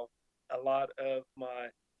father-in-law, a lot of my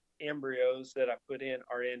embryos that I put in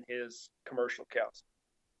are in his commercial cows.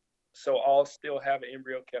 So I'll still have an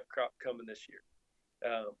embryo calf crop coming this year.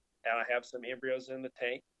 And I have some embryos in the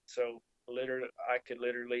tank. So I could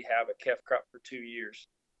literally have a calf crop for 2 years,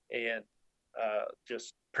 and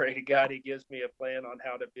just pray to God he gives me a plan on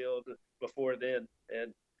how to build before then.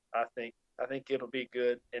 And I think it'll be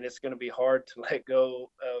good. And it's going to be hard to let go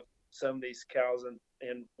of some of these cows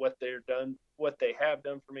and what they have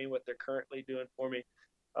done for me, what they're currently doing for me.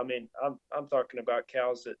 I mean, I'm talking about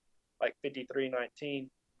cows that, like 5319,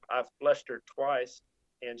 I've flushed her twice,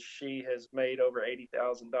 and she has made over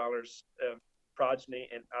 $80,000 of progeny,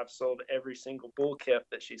 and I've sold every single bull calf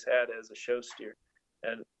that she's had as a show steer.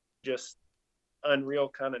 And just unreal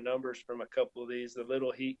kind of numbers from a couple of these. The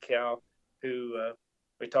Little Heat cow, who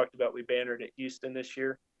we talked about, we bannered at Houston this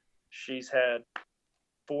year. She's had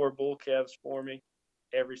 4 bull calves for me,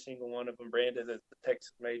 every single one of them branded at the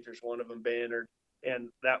Texas Majors, one of them bannered. And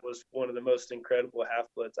that was one of the most incredible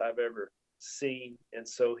half-bloods I've ever seen. And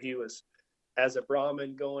so he was, as a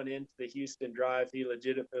Brahmin going into the Houston Drive, he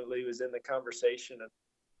legitimately was in the conversation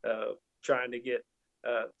of trying to get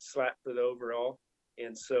slapped for the overall.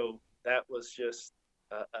 And so that was just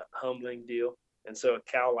a humbling deal. And so a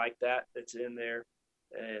cow like that's in there,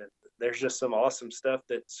 and there's just some awesome stuff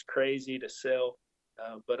that's crazy to sell.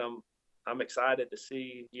 But I'm excited to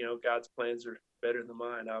see, God's plans are better than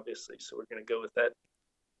mine, obviously. So we're going to go with that.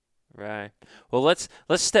 Right. Well, let's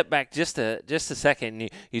step back just a second.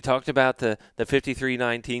 You talked about the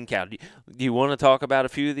 5319 cow. Do you want to talk about a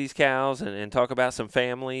few of these cows and talk about some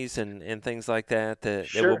families and things like that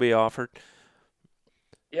Sure. that will be offered?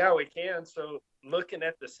 Yeah, we can. So looking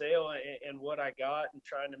at the sale and what I got and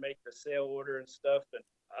trying to make the sale order and stuff, and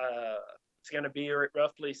it's going to be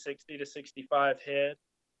roughly 60 to 65 head,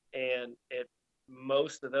 and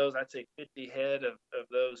most of those, I'd say 50 head of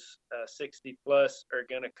those 60 plus are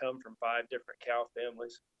going to come from 5 different cow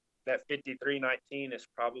families. That 5319 is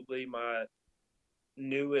probably my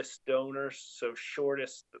newest donor, so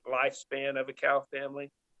shortest lifespan of a cow family,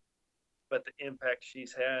 but the impact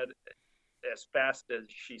she's had as fast as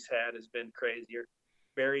she's had has been crazier.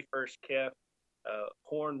 Very first calf,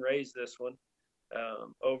 Horn raised this one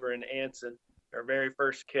over in Anson. Our very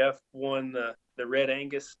first calf won the Red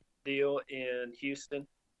Angus deal in Houston,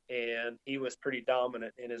 and he was pretty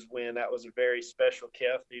dominant in his win. That was a very special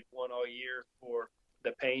calf. He'd won all year for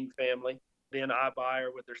the Payne family. Then I buy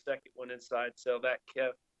her with her second one inside, sell that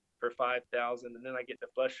calf for $5,000, and then I get the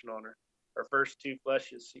flushing on her. Her first 2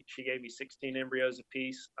 flushes, she gave me 16 embryos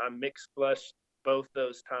apiece. I mixed flushed both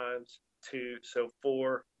those times, so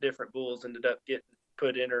 4 different bulls ended up getting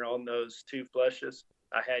put in her on those 2 flushes.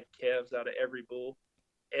 I had calves out of every bull.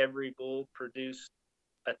 Every bull produced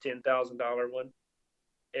a $10,000 one.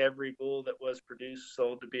 Every bull that was produced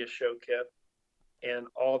sold to be a show calf. And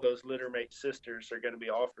all those litter mate sisters are going to be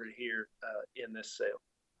offered here in this sale.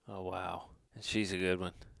 Oh, wow. And she's a good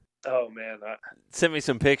one. Oh, man. Send me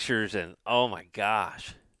some pictures, and oh, my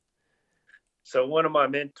gosh. So one of my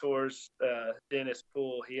mentors, Dennis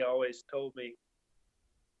Poole, he always told me,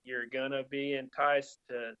 you're going to be enticed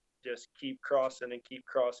to just keep crossing,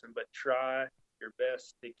 but try your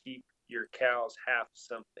best to keep your cows half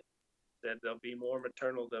something. That they'll be more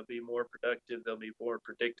maternal, they'll be more productive, they'll be more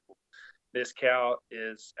predictable. This cow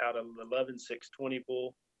is out of the 11-620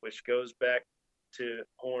 bull, which goes back to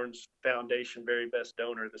Horn's Foundation very best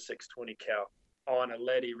donor, the 620 cow, on a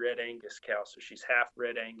Letty Red Angus cow. So she's half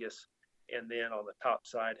Red Angus, and then on the top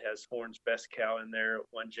side has Horn's best cow in there,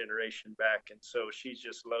 one generation back. And so she's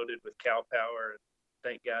just loaded with cow power, and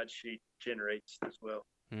thank God she generates as well.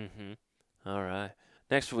 Mm-hmm. All right.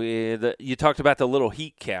 Next, you talked about the Little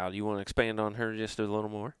Heat cow. Do you want to expand on her just a little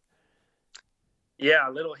more? Yeah,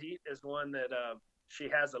 Little Heat is one that she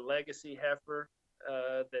has a legacy heifer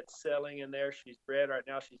that's selling in there. She's bred right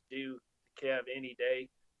now. She's due to calve any day.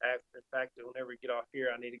 In fact, whenever we get off here,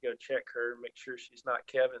 I need to go check her and make sure she's not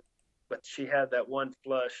calving. But she had that one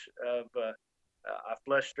flush of I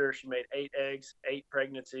flushed her. She made 8 eggs, 8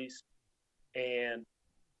 pregnancies, and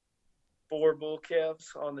 4 bull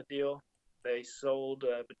calves on the deal. They sold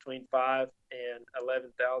between $5,000 and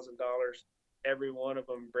 $11,000. Every one of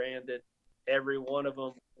them branded. Every one of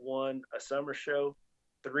them won a summer show.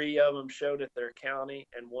 3 of them showed at their county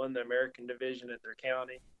and won the American division at their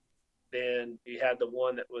county. Then you had the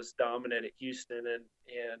one that was dominant at Houston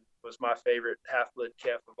and was my favorite half-blood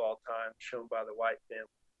calf of all time, shown by the White family.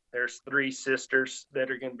 There's 3 sisters that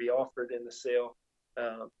are going to be offered in the sale,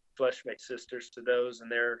 fleshmate sisters to those,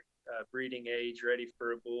 and they're breeding age, ready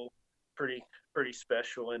for a bull. Pretty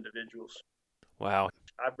special individuals. Wow.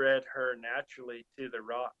 I bred her naturally to the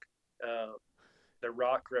Rock. The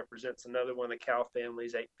Rock represents another one of the cow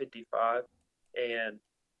families, 855, and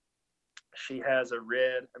she has a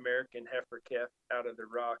red American heifer calf out of the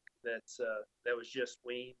Rock that was just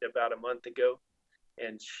weaned about a month ago,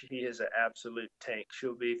 and she is an absolute tank.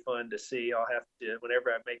 She'll be fun to see. I'll have to,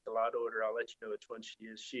 whenever I make the lot order, I'll let you know which one she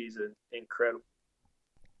is. She's incredible.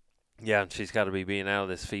 Yeah, and she's got to be being out of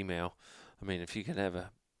this female. I mean, if you can have a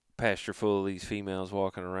pasture full of these females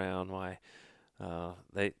walking around, why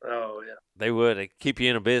they would keep you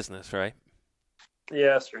in a business, right?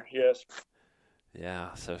 Yes, sir. Yes.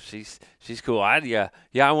 Yeah, so she's cool. I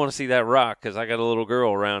want to see that Rock because I got a little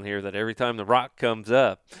girl around here that every time the Rock comes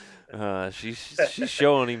up, she's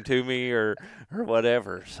showing him to me or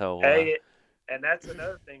whatever. So hey, and that's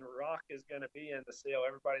another thing. Rock is going to be in the sale.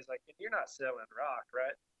 Everybody's like, "You're not selling Rock,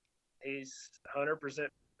 right?" He's 100%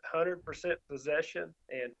 possession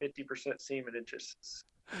and 50% semen interest is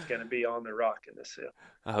going to be on the Rock in this sale.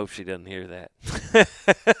 I hope she doesn't hear that.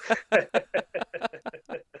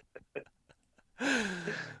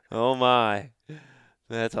 Oh my,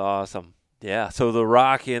 that's awesome. Yeah, so the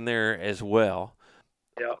Rock in there as well.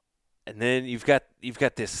 Yeah. And then you've got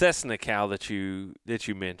this Cessna cow that you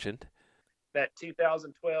mentioned. That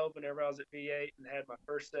 2012, whenever I was at V8 and had my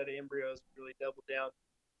first set of embryos, really doubled down.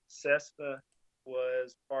 Cessna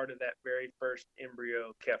was part of that very first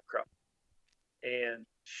embryo calf crop. And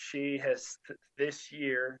she has, this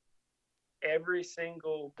year, every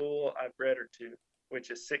single bull I've bred her to,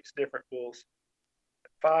 which is 6 different bulls,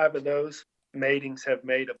 5 of those matings have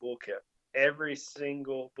made a bull calf. Every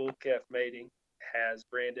single bull calf mating has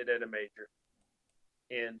branded at a major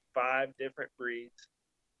in 5 different breeds,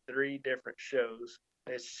 3 different shows.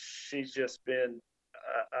 She's just been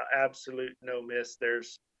an absolute no miss.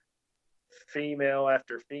 There's female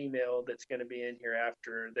after female that's going to be in here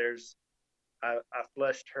after. I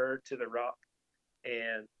flushed her to the Rock,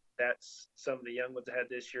 and that's some of the young ones I had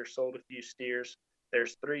this year. Sold a few steers.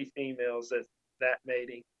 There's 3 females that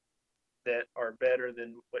mating that are better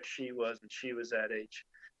than what she was when she was that age.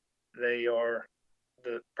 They are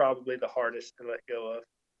probably the hardest to let go of.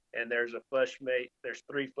 And there's a flush mate. There's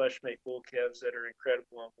 3 flush mate bull calves that are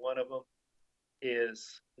incredible. And one of them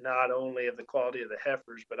is not only of the quality of the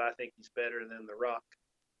heifers, but I think he's better than the Rock.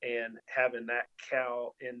 And having that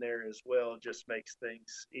cow in there as well just makes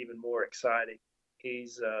things even more exciting.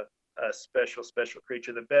 He's a special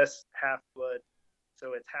creature. The best half-blood.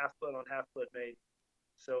 So it's half-blood on half-blood mating.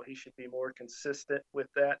 So he should be more consistent with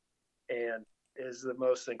that, and is the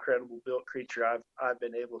most incredible built creature I've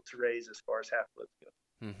been able to raise as far as half-bloods go.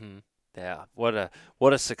 Mm-hmm. Yeah,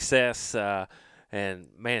 what a success! And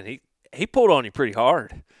man, he pulled on you pretty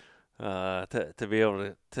hard. to be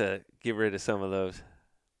able to get rid of some of those.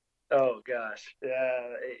 Oh gosh,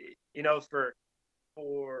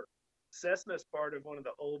 for Cessna's part of one of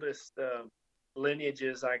the oldest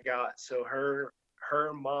lineages I got. So her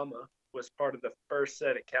mama was part of the first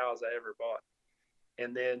set of cows I ever bought,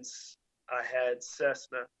 and then I had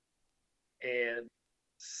Cessna, and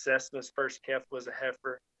Cessna's first calf was a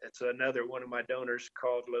heifer. It's another one of my donors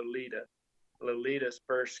called Lolita. Lolita's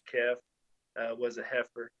first calf was a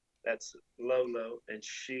heifer. That's Lolo, and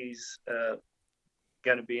she's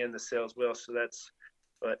going to be in the sale as well. So that's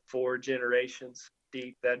 4 generations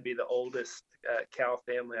deep. That'd be the oldest cow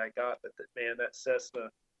family I got. But man, that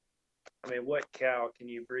Cessna. I mean, what cow can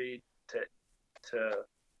you breed to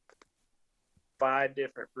 5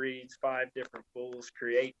 different breeds, 5 different bulls,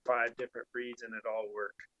 create 5 different breeds, and it all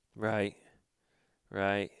work? Right.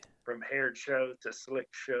 From haired show to slick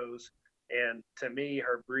shows. And to me,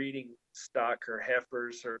 her breeding stock, her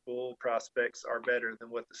heifers, her bull prospects are better than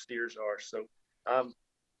what the steers are. So I'm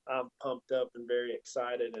pumped up and very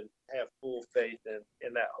excited and have full faith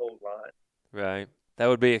in that whole line. Right. That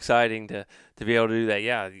would be exciting to be able to do that.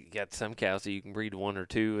 Yeah, you got some cows that you can breed 1 or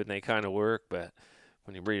 2 and they kind of work, but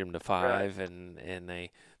when you breed them to 5 Right. and they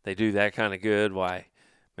do that kind of good, why,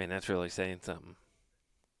 man, that's really saying something.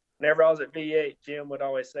 Whenever I was at V8, Jim would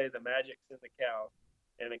always say the magic's in the cow.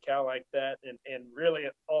 And a cow like that, and really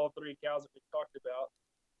all 3 cows that we talked about,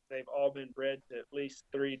 they've all been bred to at least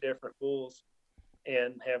 3 different bulls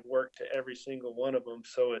and have worked to every single one of them.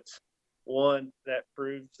 So it's, 1, that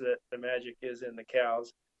proves that the magic is in the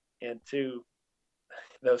cows, and 2,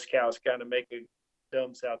 those cows kind of make a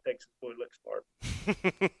dumb South Texas boy look smart.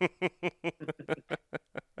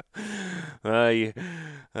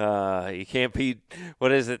 You can't be.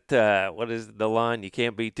 What is it? What is the line? You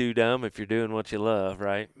can't be too dumb if you're doing what you love,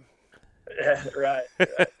 right? Right.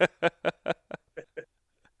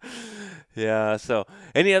 Yeah. So,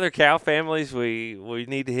 any other cow families we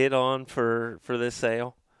need to hit on for this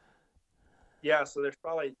sale? Yeah. So there's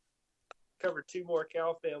probably cover 2 more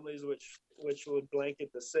cow families, which would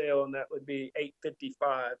blanket the sale, and that would be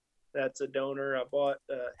 855. That's a donor I bought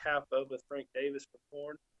half of with Frank Davis from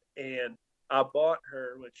Horn, and I bought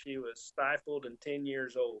her when she was stifled and 10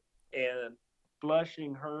 years old. And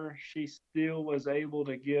flushing her, she still was able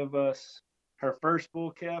to give us her first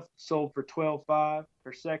bull calf sold for $12,500.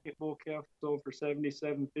 Her second bull calf sold for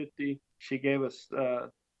 $77.50. She gave us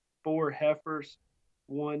 4 heifers,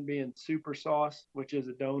 one being Super Sauce, which is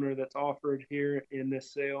a donor that's offered here in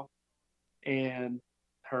this sale. And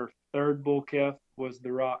her third bull calf was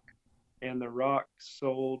the Rock. And the Rock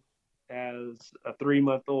sold as a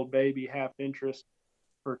 3-month-old baby, half interest,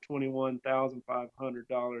 for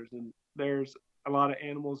 $21,500. And there's a lot of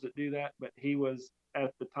animals that do that, but he was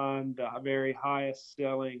at the time the very highest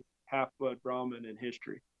selling half-blood Brahmin in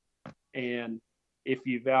history. And if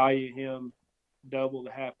you value him double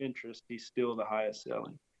the half interest, he's still the highest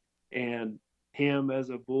selling. And him as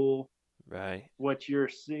a bull, right? What you're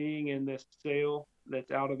seeing in this sale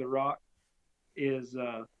that's out of the Rock is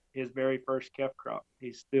his very first calf crop.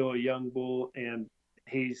 He's still a young bull, and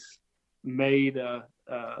he's made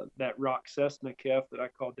that Rock Cessna calf that I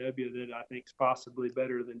call W that I think is possibly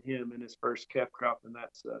better than him in his first calf crop, and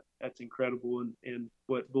that's incredible in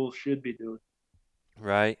what bulls should be doing.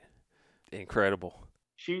 Right, incredible.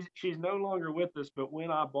 She's no longer with us, but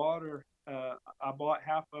when I bought her, I bought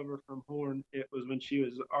half of her from Horn. It was when she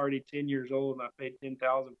was already 10 years old, and I paid $10,000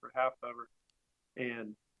 for half of her.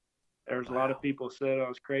 And there's a lot of people said I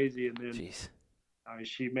was crazy, and then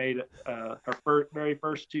she made her very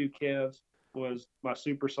first 2 calves was my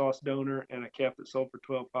Super Sauce donor and a calf that sold for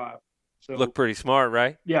 $12,500. So look pretty smart,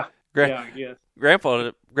 right? Yeah. Yeah, I guess.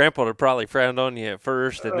 Grandpa would probably frowned on you at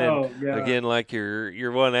first, and then again, like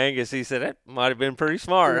your one Angus, he said that might have been pretty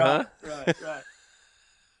smart, right, huh?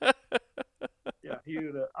 Right. Yeah, he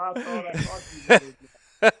would. I thought you did.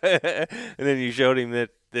 And then you showed him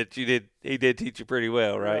that you did. He did teach you pretty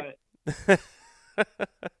well, right?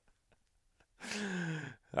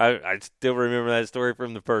 I still remember that story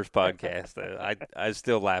from the first podcast. I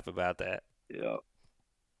still laugh about that. Yeah.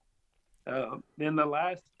 Then the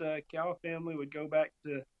last cow family would go back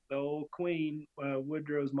to the old queen,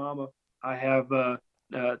 Woodrow's mama. I have 2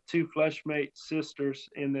 fleshmate sisters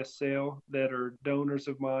in this sale that are donors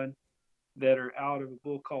of mine that are out of a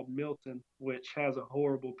bull called Milton, which has a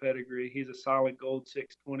horrible pedigree. He's a solid gold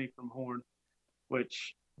 620 from Horn,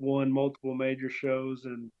 which won multiple major shows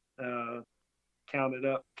and counted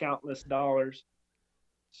up countless dollars.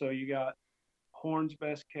 So you got Horn's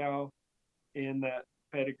best cow in that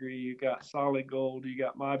pedigree, you got solid gold, you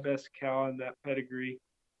got my best cow in that pedigree,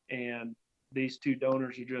 and these 2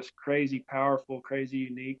 donors are just crazy powerful, crazy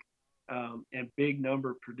unique. and big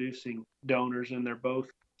number producing donors, and they're both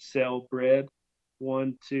sell bred.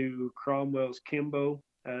 One to Cromwell's Kimbo,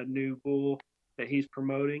 a new bull that he's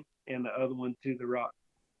promoting, and the other one to the Rock.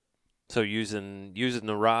 So using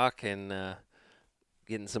the Rock and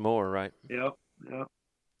getting some more, right? Yep, yep.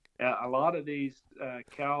 A lot of these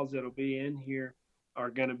cows that'll be in here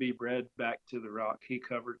are going to be bred back to the Rock. He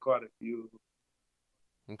covered quite a few of them.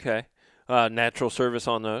 Okay. Natural service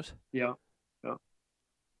on those? Yeah, yeah.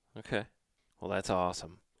 Okay. Well, that's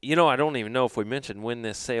awesome. You know, I don't even know if we mentioned when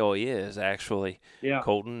this sale is, actually. Yeah.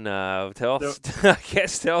 Colton, tell us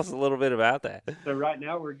a little bit about that. So right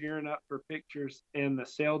now we're gearing up for pictures, and the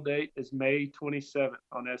sale date is May 27th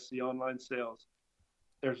on SC Online Sales.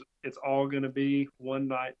 It's all going to be one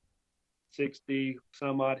night, 60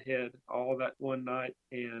 some odd head, all that one night,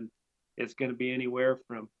 and it's going to be anywhere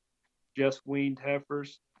from just weaned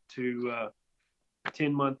heifers to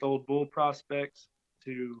 10-month-old bull prospects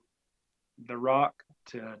to the Rock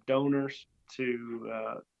to donors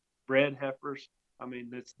to bred heifers. I mean,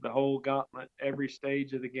 it's the whole gauntlet, every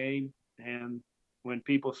stage of the game. And when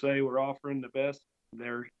people say we're offering the best,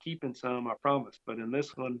 they're keeping some, I promise. But in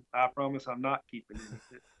this one, I promise I'm not keeping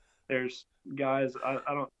any. There's guys, I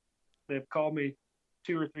don't, they've called me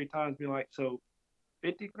 2 or 3 times, being like, so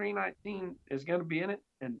 5319 is going to be in it,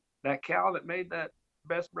 and that cow that made that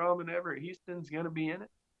best Brahman ever at Houston's going to be in it.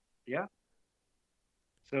 Yeah.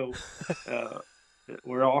 So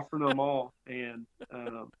we're offering them all, and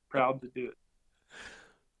proud to do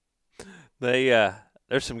it.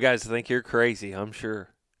 There's some guys that think you're crazy, I'm sure.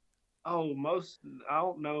 Oh, I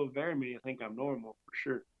don't know very many think I'm normal for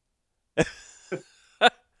sure.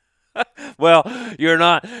 Well, you're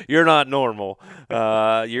not normal.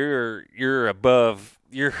 You're above.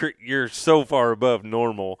 You're so far above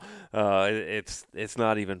normal. It's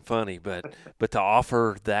not even funny. But to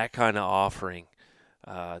offer that kind of offering,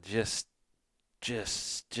 just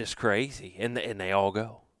crazy, and they all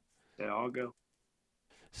go. They all go.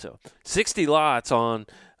 So 60 lots on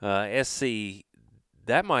SC.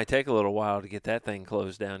 That might take a little while to get that thing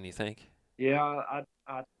closed down. You think? Yeah,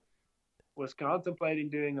 I was contemplating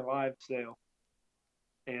doing a live sale,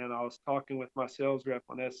 and I was talking with my sales rep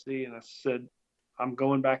on SC, and I said, I'm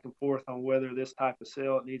going back and forth on whether this type of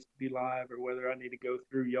sale it needs to be live or whether I need to go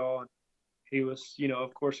through y'all. And he was,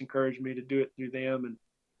 of course, encouraged me to do it through them. And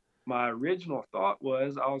my original thought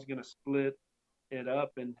was I was going to split it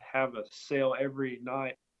up and have a sale every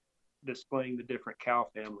night displaying the different cow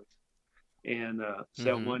families, and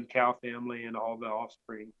sell one cow family and all the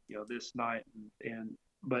offspring, this night.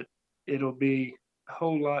 But it'll be a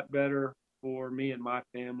whole lot better for me and my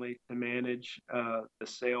family to manage the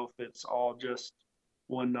sale if it's all just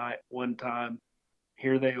one night, one time.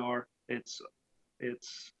 Here they are. It's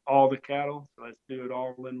all the cattle. So let's do it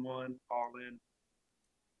all in one, all in.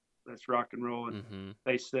 Let's rock and roll. And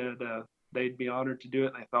they said they'd be honored to do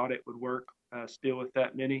it, and they thought it would work still with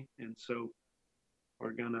that many. And so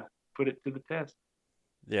we're going to put it to the test.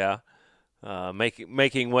 Yeah.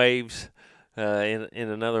 Making waves in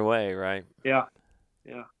another way, right? Yeah.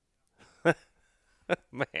 Yeah.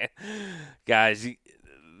 Man, guys,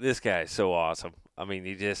 this guy is so awesome. I mean,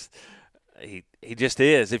 he just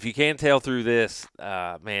is. If you can't tell through this,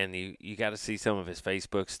 man, you got to see some of his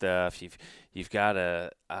Facebook stuff. You've got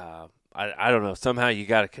to, I don't know, somehow you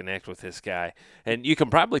got to connect with this guy, and you can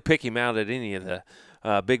probably pick him out at any of the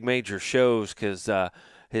big major shows because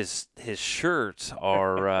his shirts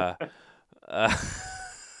are.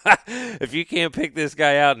 If you can't pick this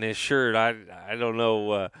guy out in his shirt, I don't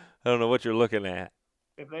know. I don't know what you're looking at.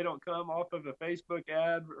 If they don't come off of a Facebook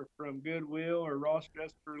ad or from Goodwill or Ross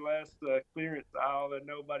Dress for Less clearance aisle that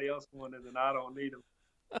nobody else wanted, and I don't need them.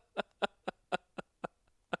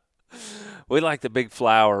 We like the big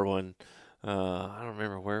flower one. I don't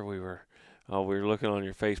remember where we were. Oh, we were looking on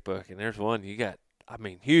your Facebook, and there's one you got. I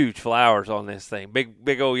mean, huge flowers on this thing.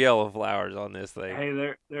 Big old yellow flowers on this thing.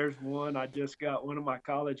 Hey, there's one. I just got one of my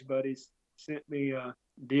college buddies sent me a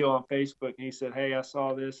deal on Facebook, and he said, hey, I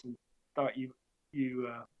saw this and thought you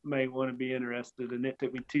may want to be interested. And it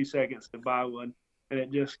took me 2 seconds to buy one, and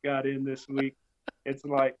it just got in this week. It's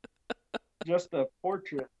like just a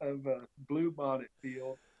portrait of a bluebonnet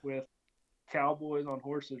field with cowboys on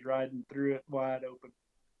horses riding through it wide open.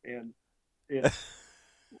 And it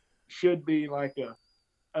should be like a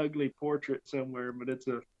ugly portrait somewhere, but it's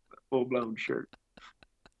a full-blown shirt.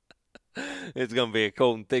 It's gonna be a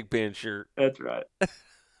Colton Thigpen shirt. That's right.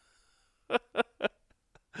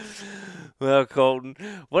 Well, Colton,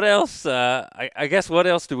 what else? I guess what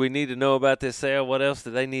else do we need to know about this sale? What else do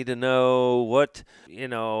they need to know? What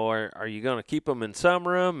are you going to keep them in some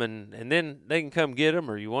room and then they can come get them,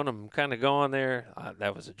 or you want them kind of gone there?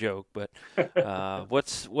 That was a joke, but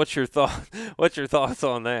what's your thought? What's your thoughts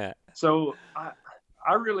on that? So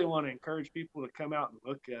I really want to encourage people to come out and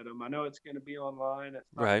look at them. I know it's going to be online. It's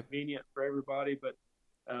not Right. convenient for everybody, but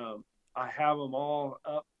I have them all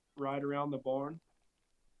up right around the barn.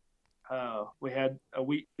 We had a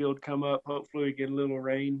wheat field come up. Hopefully, we get a little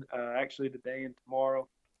rain actually today and tomorrow,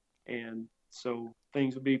 and so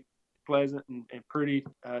things will be pleasant and pretty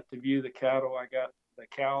to view the cattle. I got the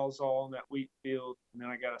cows all in that wheat field, and then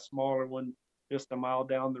I got a smaller one just a mile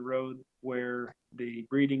down the road where the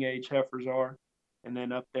breeding age heifers are, and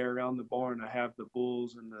then up there around the barn I have the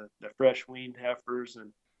bulls and the fresh weaned heifers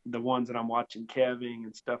and the ones that I'm watching calving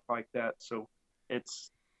and stuff like that. So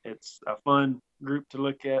it's it's a fun group to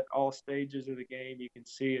look at all stages of the game. You can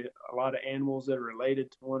see a lot of animals that are related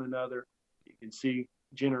to one another. You can see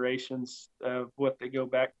generations of what they go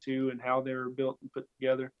back to and how they were built and put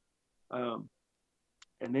together. Um,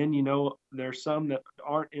 and then, there's some that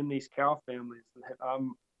aren't in these cow families that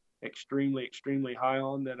I'm extremely, extremely high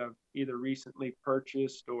on that I've either recently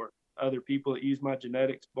purchased or other people that use my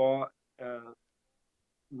genetics bought,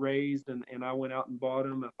 raised, and I went out and bought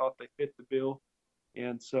them. I thought they fit the bill.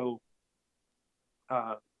 And so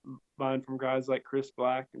uh, buying from guys like Chris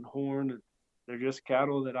Black and Horn, and they're just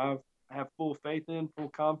cattle that I have full faith in, full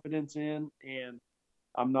confidence in, and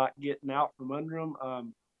I'm not getting out from under them.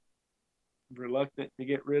 I'm reluctant to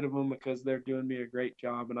get rid of them because they're doing me a great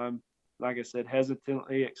job, and I'm, like I said,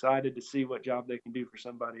 hesitantly excited to see what job they can do for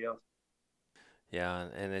somebody else. Yeah,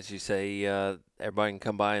 and as you say, everybody can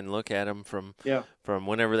come by and look at them from Yeah.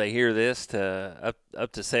 whenever they hear this to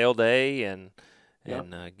up to sale day and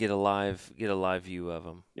Yeah. get a live view of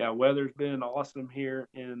them. Yeah, weather's been awesome here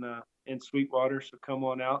in Sweetwater, so come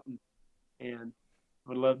on out and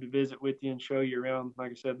would love to visit with you and show you around.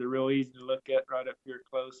 Like I said, they're real easy to look at right up here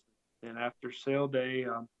close. And after sale day,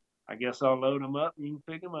 I guess I'll load them up and you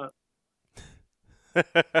can pick them up.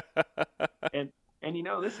 And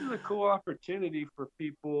this is a cool opportunity for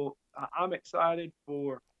people. I'm excited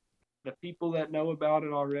for the people that know about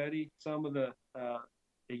it already. Some of the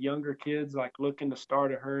younger kids like looking to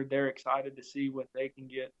start a herd, they're excited to see what they can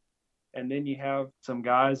get. And then you have some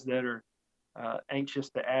guys that are anxious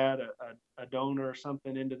to add a donor or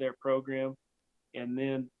something into their program. And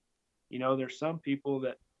then, there's some people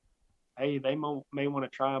that, hey, they may want to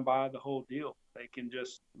try and buy the whole deal. They can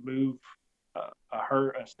just move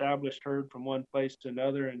established herd from one place to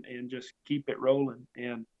another and just keep it rolling.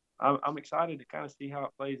 And I'm excited to kind of see how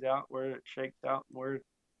it plays out, where it shakes out, and where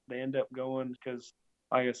they end up going. Because,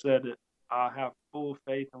 like I said, I have full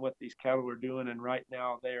faith in what these cattle are doing, and right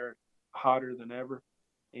now they're hotter than ever.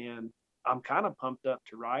 And I'm kind of pumped up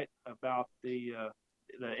to write about the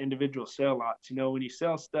individual sale lots. When you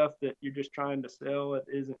sell stuff that you're just trying to sell, it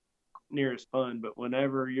isn't near as fun. But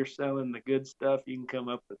whenever you're selling the good stuff, you can come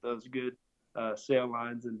up with those good sale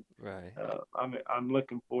lines, and Right. I'm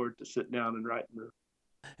looking forward to sitting down and writing them.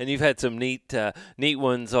 And you've had some neat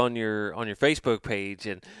ones on your Facebook page,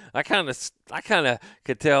 and I kind of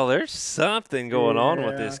could tell there's something going on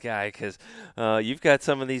with this guy because you've got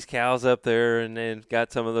some of these cows up there, and then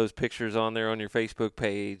got some of those pictures on there on your Facebook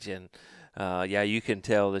page, and yeah, you can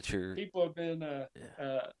tell that people have been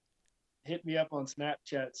hitting me up on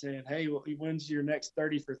Snapchat saying, "Hey, when's your next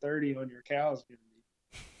 30 for 30 on your cows going to be?"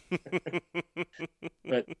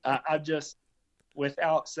 But I just,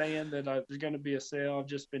 without saying that there's going to be a sale, I've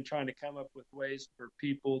just been trying to come up with ways for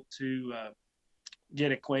people to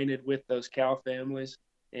get acquainted with those cow families,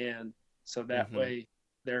 and so that way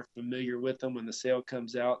they're familiar with them when the sale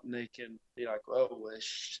comes out, and they can be like, "Oh,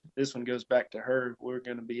 this one goes back to her. We're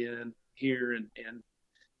going to be in here," and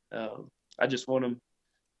I just want them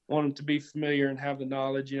to be familiar and have the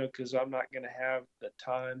knowledge, because I'm not going to have the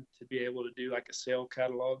time to be able to do like a sale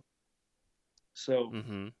catalog. So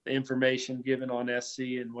the information given on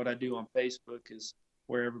SC and what I do on Facebook is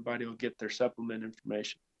where everybody will get their supplement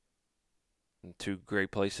information. Two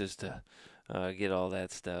great places to get all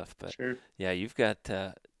that stuff. But sure. Yeah, you've got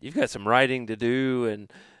some writing to do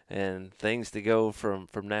and things to go from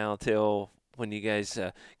now till when you guys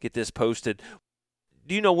get this posted.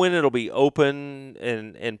 Do you know when it'll be open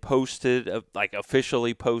and posted, like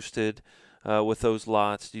officially posted with those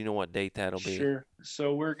lots? Do you know what date that'll be? Sure.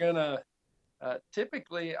 So we're gonna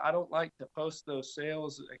typically, I don't like to post those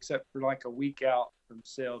sales except for like a week out from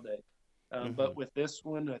sale day. But with this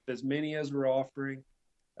one, with as many as we're offering,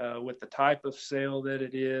 with the type of sale that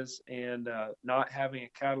it is, and not having a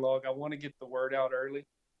catalog, I want to get the word out early.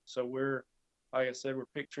 So we're like I said, we're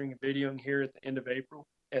picturing and videoing here at the end of April.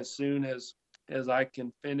 As soon as I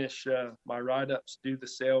can finish my write-ups, do the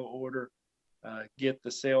sale order, get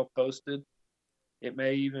the sale posted. It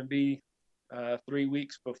may even be 3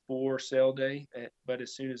 weeks before sale day, but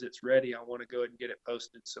as soon as it's ready, I want to go ahead and get it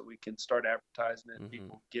posted so we can start advertising it and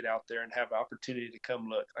people get out there and have opportunity to come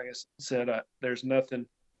look. Like I said, there's nothing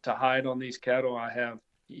to hide on these cattle. I have,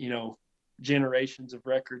 generations of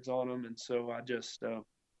records on them, and so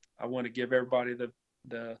I want to give everybody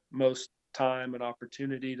the most time and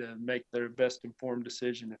opportunity to make their best informed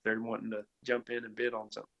decision if they're wanting to jump in and bid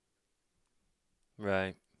on something.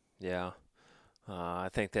 Right. Yeah. I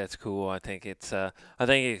think that's cool. I think it's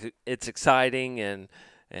exciting and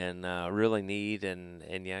really neat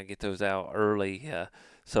and yeah, get those out early.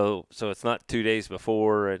 So it's not 2 days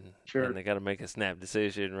before and Sure. And they got to make a snap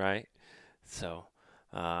decision, right? So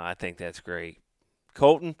I think that's great.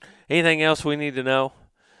 Colton, anything else we need to know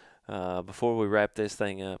before we wrap this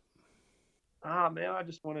thing up? Man, I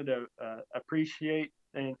just wanted to appreciate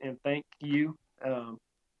and thank you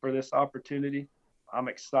for this opportunity. I'm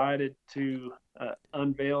excited to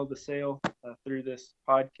unveil the sale through this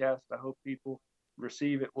podcast. I hope people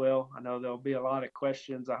receive it well. I know there'll be a lot of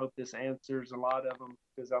questions. I hope this answers a lot of them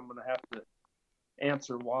because I'm going to have to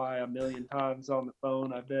answer why a million times on the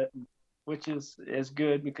phone, I bet, which is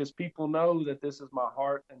good because people know that this is my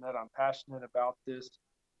heart and that I'm passionate about this.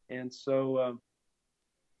 And so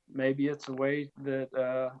maybe it's a way that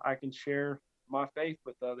I can share my faith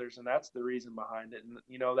with others, and that's the reason behind it. And,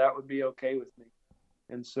 that would be okay with me.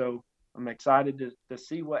 And so I'm excited to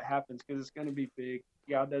see what happens because it's going to be big.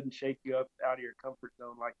 God doesn't shake you up out of your comfort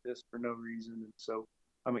zone like this for no reason. And so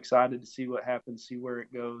I'm excited to see what happens, see where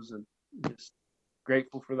it goes, and just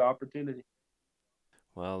grateful for the opportunity.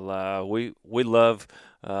 Well, we love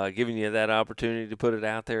giving you that opportunity to put it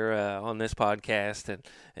out there on this podcast,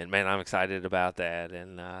 and man, I'm excited about that,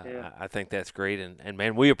 and I think that's great, and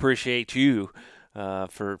man, we appreciate you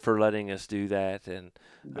for letting us do that and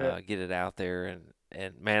get it out there, and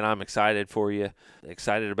man, I'm excited for you,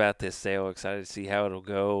 excited about this sale, excited to see how it'll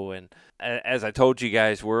go, and as I told you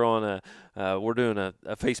guys, we're doing a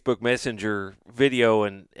Facebook Messenger video,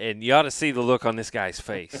 and you ought to see the look on this guy's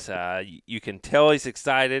face. You can tell he's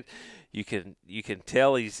excited. You can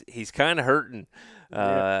tell he's kind of hurting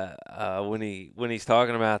when he's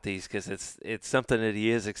talking about these because it's something that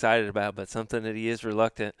he is excited about, but something that he is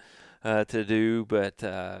reluctant to do. But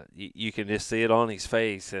you can just see it on his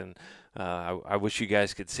face, and I wish you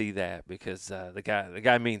guys could see that because the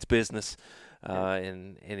guy means business.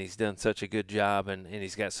 And he's done such a good job, and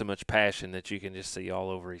he's got so much passion that you can just see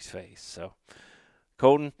all over his face. So,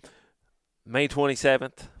 Colton, May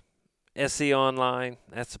 27th, SC Online,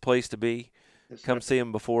 that's the place to be. Yes, come see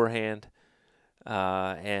him beforehand.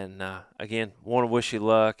 And again, want to wish you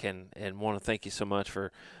luck and want to thank you so much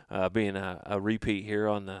for being a repeat here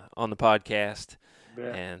on the podcast.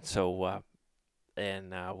 Yeah. And so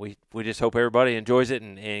we just hope everybody enjoys it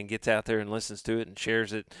and gets out there and listens to it and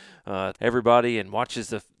shares it everybody and watches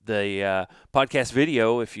the podcast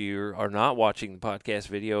video. If you are not watching the podcast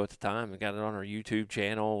video at the time, we got it on our YouTube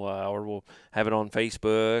channel or we'll have it on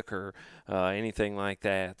Facebook or anything like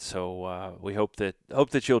that. So we hope that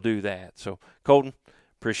you'll do that. So Colton,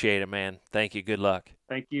 appreciate it, man. Thank you. Good luck.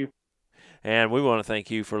 Thank you. And we want to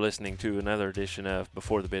thank you for listening to another edition of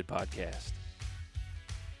Before the Bid podcast.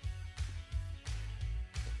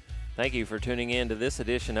 Thank you for tuning in to this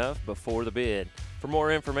edition of Before the Bid. For more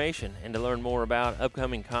information and to learn more about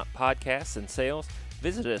upcoming podcasts and sales,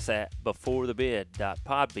 visit us at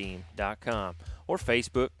beforethebid.podbean.com or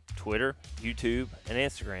Facebook, Twitter, YouTube, and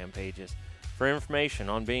Instagram pages. For information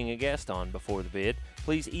on being a guest on Before the Bid,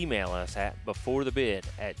 please email us at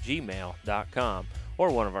beforethebid@gmail.com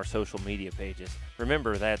or one of our social media pages.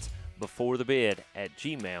 Remember, that's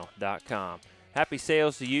beforethebid@gmail.com. Happy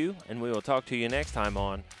sales to you, and we will talk to you next time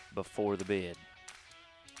on Before the Bid.